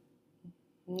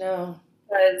 No.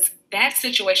 Because that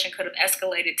situation could have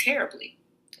escalated terribly.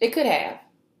 It could have.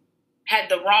 Had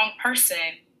the wrong person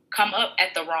come up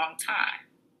at the wrong time.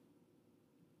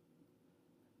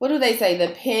 What do they say?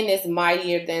 The pen is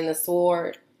mightier than the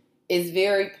sword. It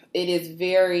is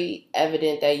very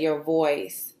evident that your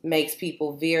voice makes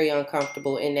people very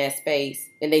uncomfortable in that space,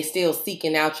 and they still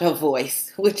seeking out your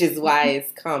voice, which is why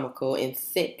it's comical and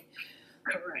sick.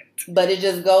 Correct. But it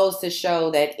just goes to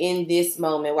show that in this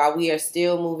moment, while we are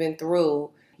still moving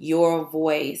through, your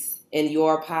voice and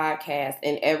your podcast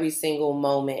and every single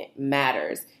moment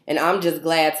matters. And I'm just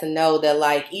glad to know that,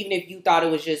 like, even if you thought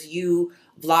it was just you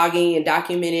vlogging and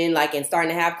documenting, like, and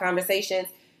starting to have conversations,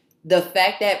 the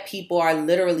fact that people are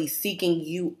literally seeking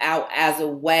you out as a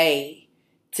way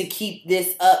to keep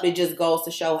this up, it just goes to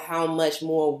show how much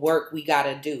more work we got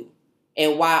to do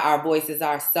and why our voices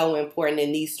are so important,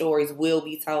 and these stories will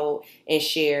be told and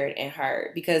shared and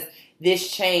heard, because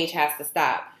this change has to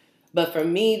stop. But for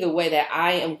me, the way that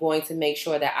I am going to make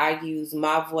sure that I use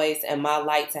my voice and my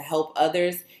light to help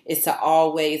others is to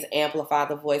always amplify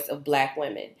the voice of Black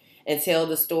women and tell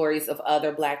the stories of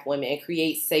other Black women and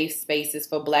create safe spaces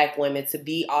for Black women to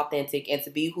be authentic and to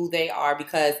be who they are,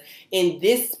 because in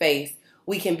this space,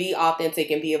 we can be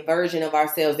authentic and be a version of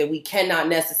ourselves that we cannot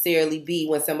necessarily be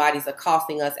when somebody's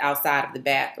accosting us outside of the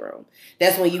bathroom.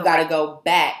 That's when you got to go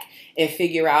back and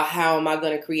figure out, how am I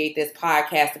going to create this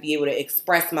podcast to be able to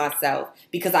express myself?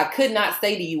 Because I could not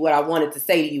say to you what I wanted to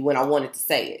say to you when I wanted to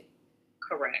say it.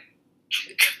 Correct.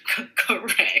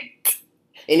 Correct.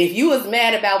 And if you was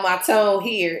mad about my tone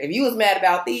here, if you was mad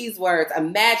about these words,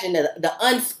 imagine the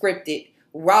unscripted,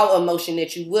 raw emotion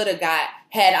that you would have got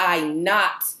had I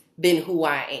not been who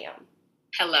I am.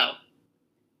 Hello.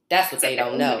 That's what they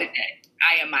don't know.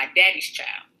 I am my daddy's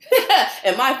child.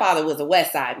 And my father was a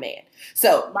West Side man.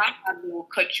 So my father will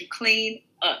cut you clean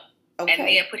up. Okay. And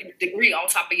then put his degree on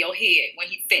top of your head when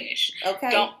he finished. Okay.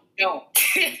 Don't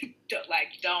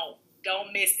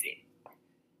miss it.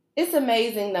 It's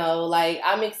amazing though. Like,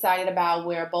 I'm excited about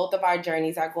where both of our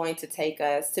journeys are going to take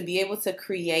us, to be able to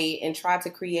create and try to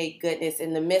create goodness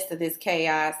in the midst of this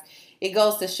chaos. It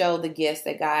goes to show the gifts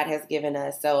that God has given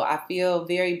us. So I feel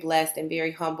very blessed and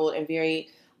very humbled and very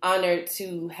honored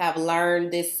to have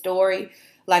learned this story.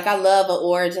 Like, I love an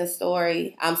origin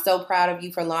story. I'm so proud of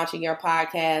you for launching your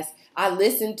podcast. I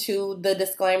listened to the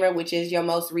disclaimer, which is your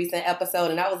most recent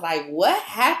episode, and I was like, what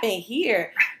happened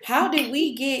here? How did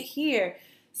we get here?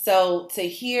 So to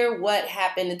hear what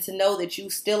happened and to know that you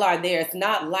still are there, it's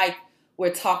not like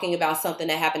we're talking about something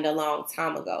that happened a long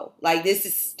time ago. Like, this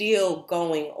is still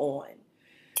going on.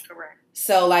 Correct.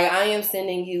 So, like, I am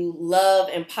sending you love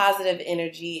and positive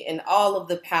energy and all of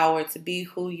the power to be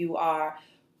who you are.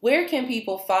 Where can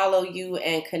people follow you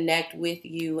and connect with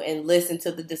you and listen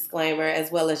to the disclaimer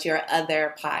as well as your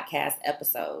other podcast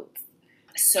episodes?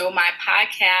 So my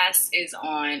podcast is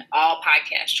on all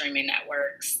podcast streaming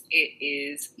networks. It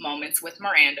is Moments with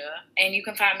Miranda. And you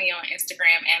can find me on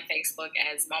Instagram and Facebook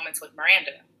as Moments with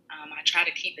Miranda. I try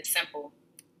to keep it simple,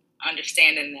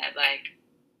 understanding that, like,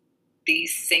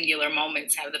 these singular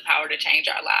moments have the power to change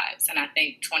our lives. And I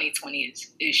think 2020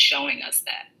 is showing us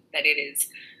that it is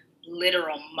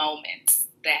literal moments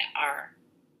that are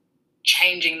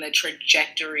changing the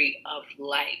trajectory of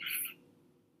life.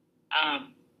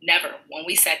 Never. When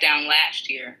we sat down last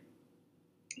year,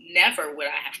 never would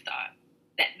I have thought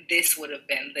that this would have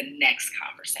been the next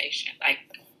conversation. Like,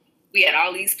 we had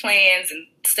all these plans and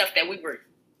stuff that we were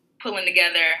pulling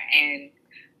together, and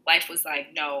life was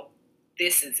like, no,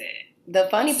 this is it. The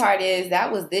funny part is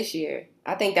that was this year.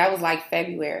 I think that was like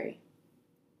February.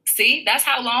 See, that's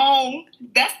how long.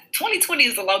 That's 2020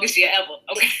 is the longest year ever.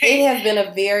 Okay, it has been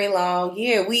a very long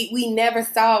year. We never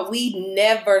thought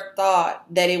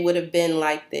that it would have been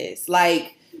like this.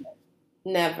 Like,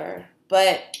 never.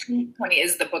 But 2020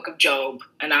 is the book of Job,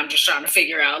 and I'm just trying to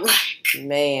figure out, like,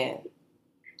 man,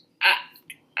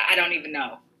 I don't even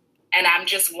know. And I'm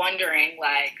just wondering,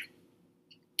 like,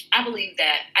 I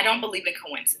don't believe in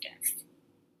coincidence.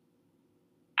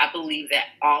 I believe that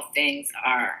all things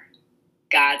are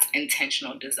God's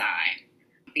intentional design,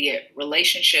 be it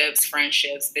relationships,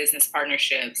 friendships, business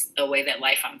partnerships, the way that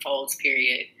life unfolds,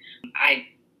 period. I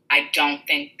don't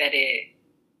think that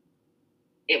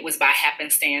it was by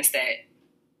happenstance that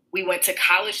we went to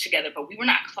college together, but we were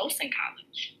not close in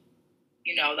college.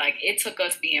 You know, like, it took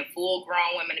us being full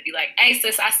grown women to be like, hey,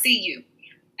 sis, I see you.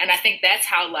 And I think that's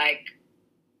how, like,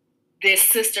 this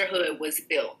sisterhood was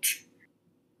built.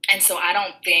 And so I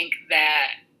don't think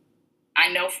that,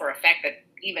 I know for a fact that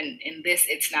even in this,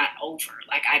 it's not over.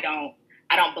 Like, I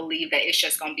don't believe that it's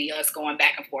just going to be us going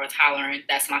back and forth hollering,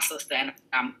 that's my sister, and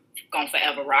I'm going to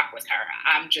forever rock with her.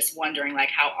 I'm just wondering,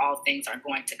 like, how all things are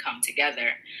going to come together.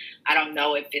 I don't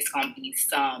know if it's going to be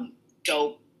some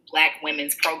dope Black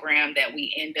women's program that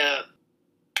we end up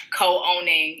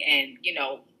co-owning and, you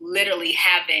know, literally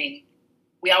having,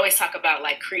 we always talk about,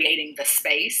 like, creating the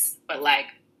space, but, like,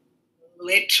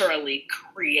 literally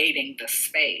creating the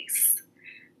space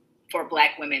for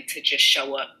Black women to just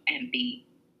show up and be.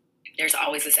 There's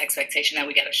always this expectation that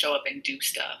we got to show up and do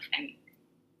stuff. And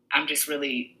I'm just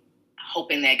really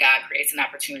hoping that God creates an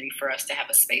opportunity for us to have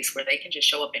a space where they can just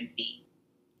show up and be.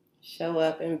 Show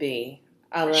up and be.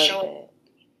 I love that.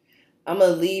 I'm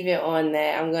going to leave it on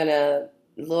that.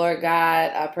 Lord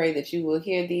God, I pray that you will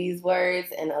hear these words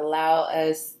and allow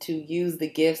us to use the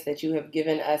gifts that you have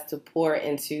given us to pour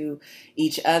into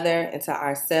each other, into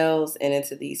ourselves, and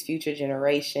into these future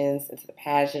generations, into the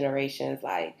past generations,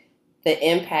 like the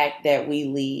impact that we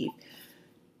leave.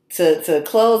 To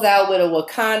close out with a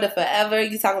Wakanda Forever,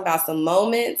 you talking about some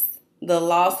moments, the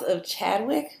loss of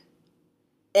Chadwick,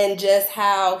 and just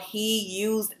how he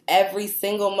used every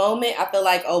single moment. I feel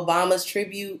like Obama's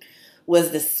tribute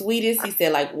was the sweetest. He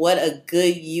said, like, what a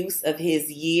good use of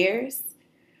his years.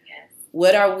 Yes.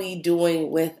 What are we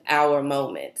doing with our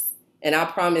moments? And I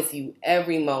promise you,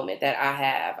 every moment that I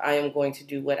have, I am going to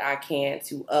do what I can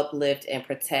to uplift and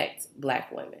protect Black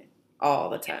women all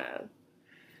the time.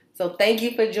 So thank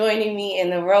you for joining me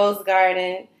in the Rose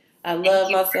Garden. I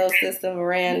love my soul sister,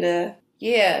 Miranda.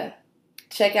 Yeah.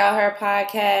 Check out her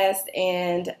podcast,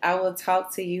 and I will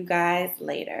talk to you guys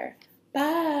later.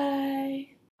 Bye.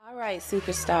 All right,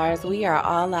 superstars, we are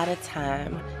all out of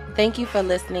time. Thank you for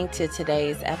listening to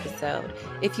today's episode.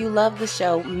 If you love the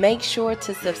show, make sure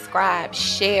to subscribe,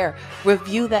 share,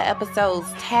 review the episodes,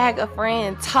 tag a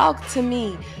friend, talk to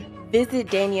me. Visit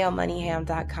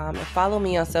DanielleMoneyham.com and follow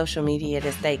me on social media to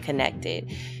stay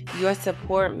connected. Your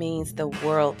support means the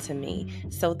world to me,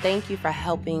 so thank you for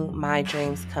helping my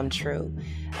dreams come true.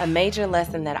 A major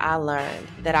lesson that I learned,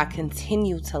 that I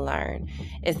continue to learn,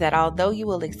 is that although you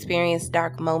will experience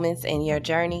dark moments in your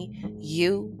journey,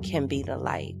 you can be the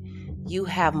light. You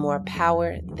have more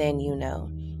power than you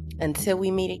know. Until we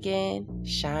meet again,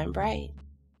 shine bright.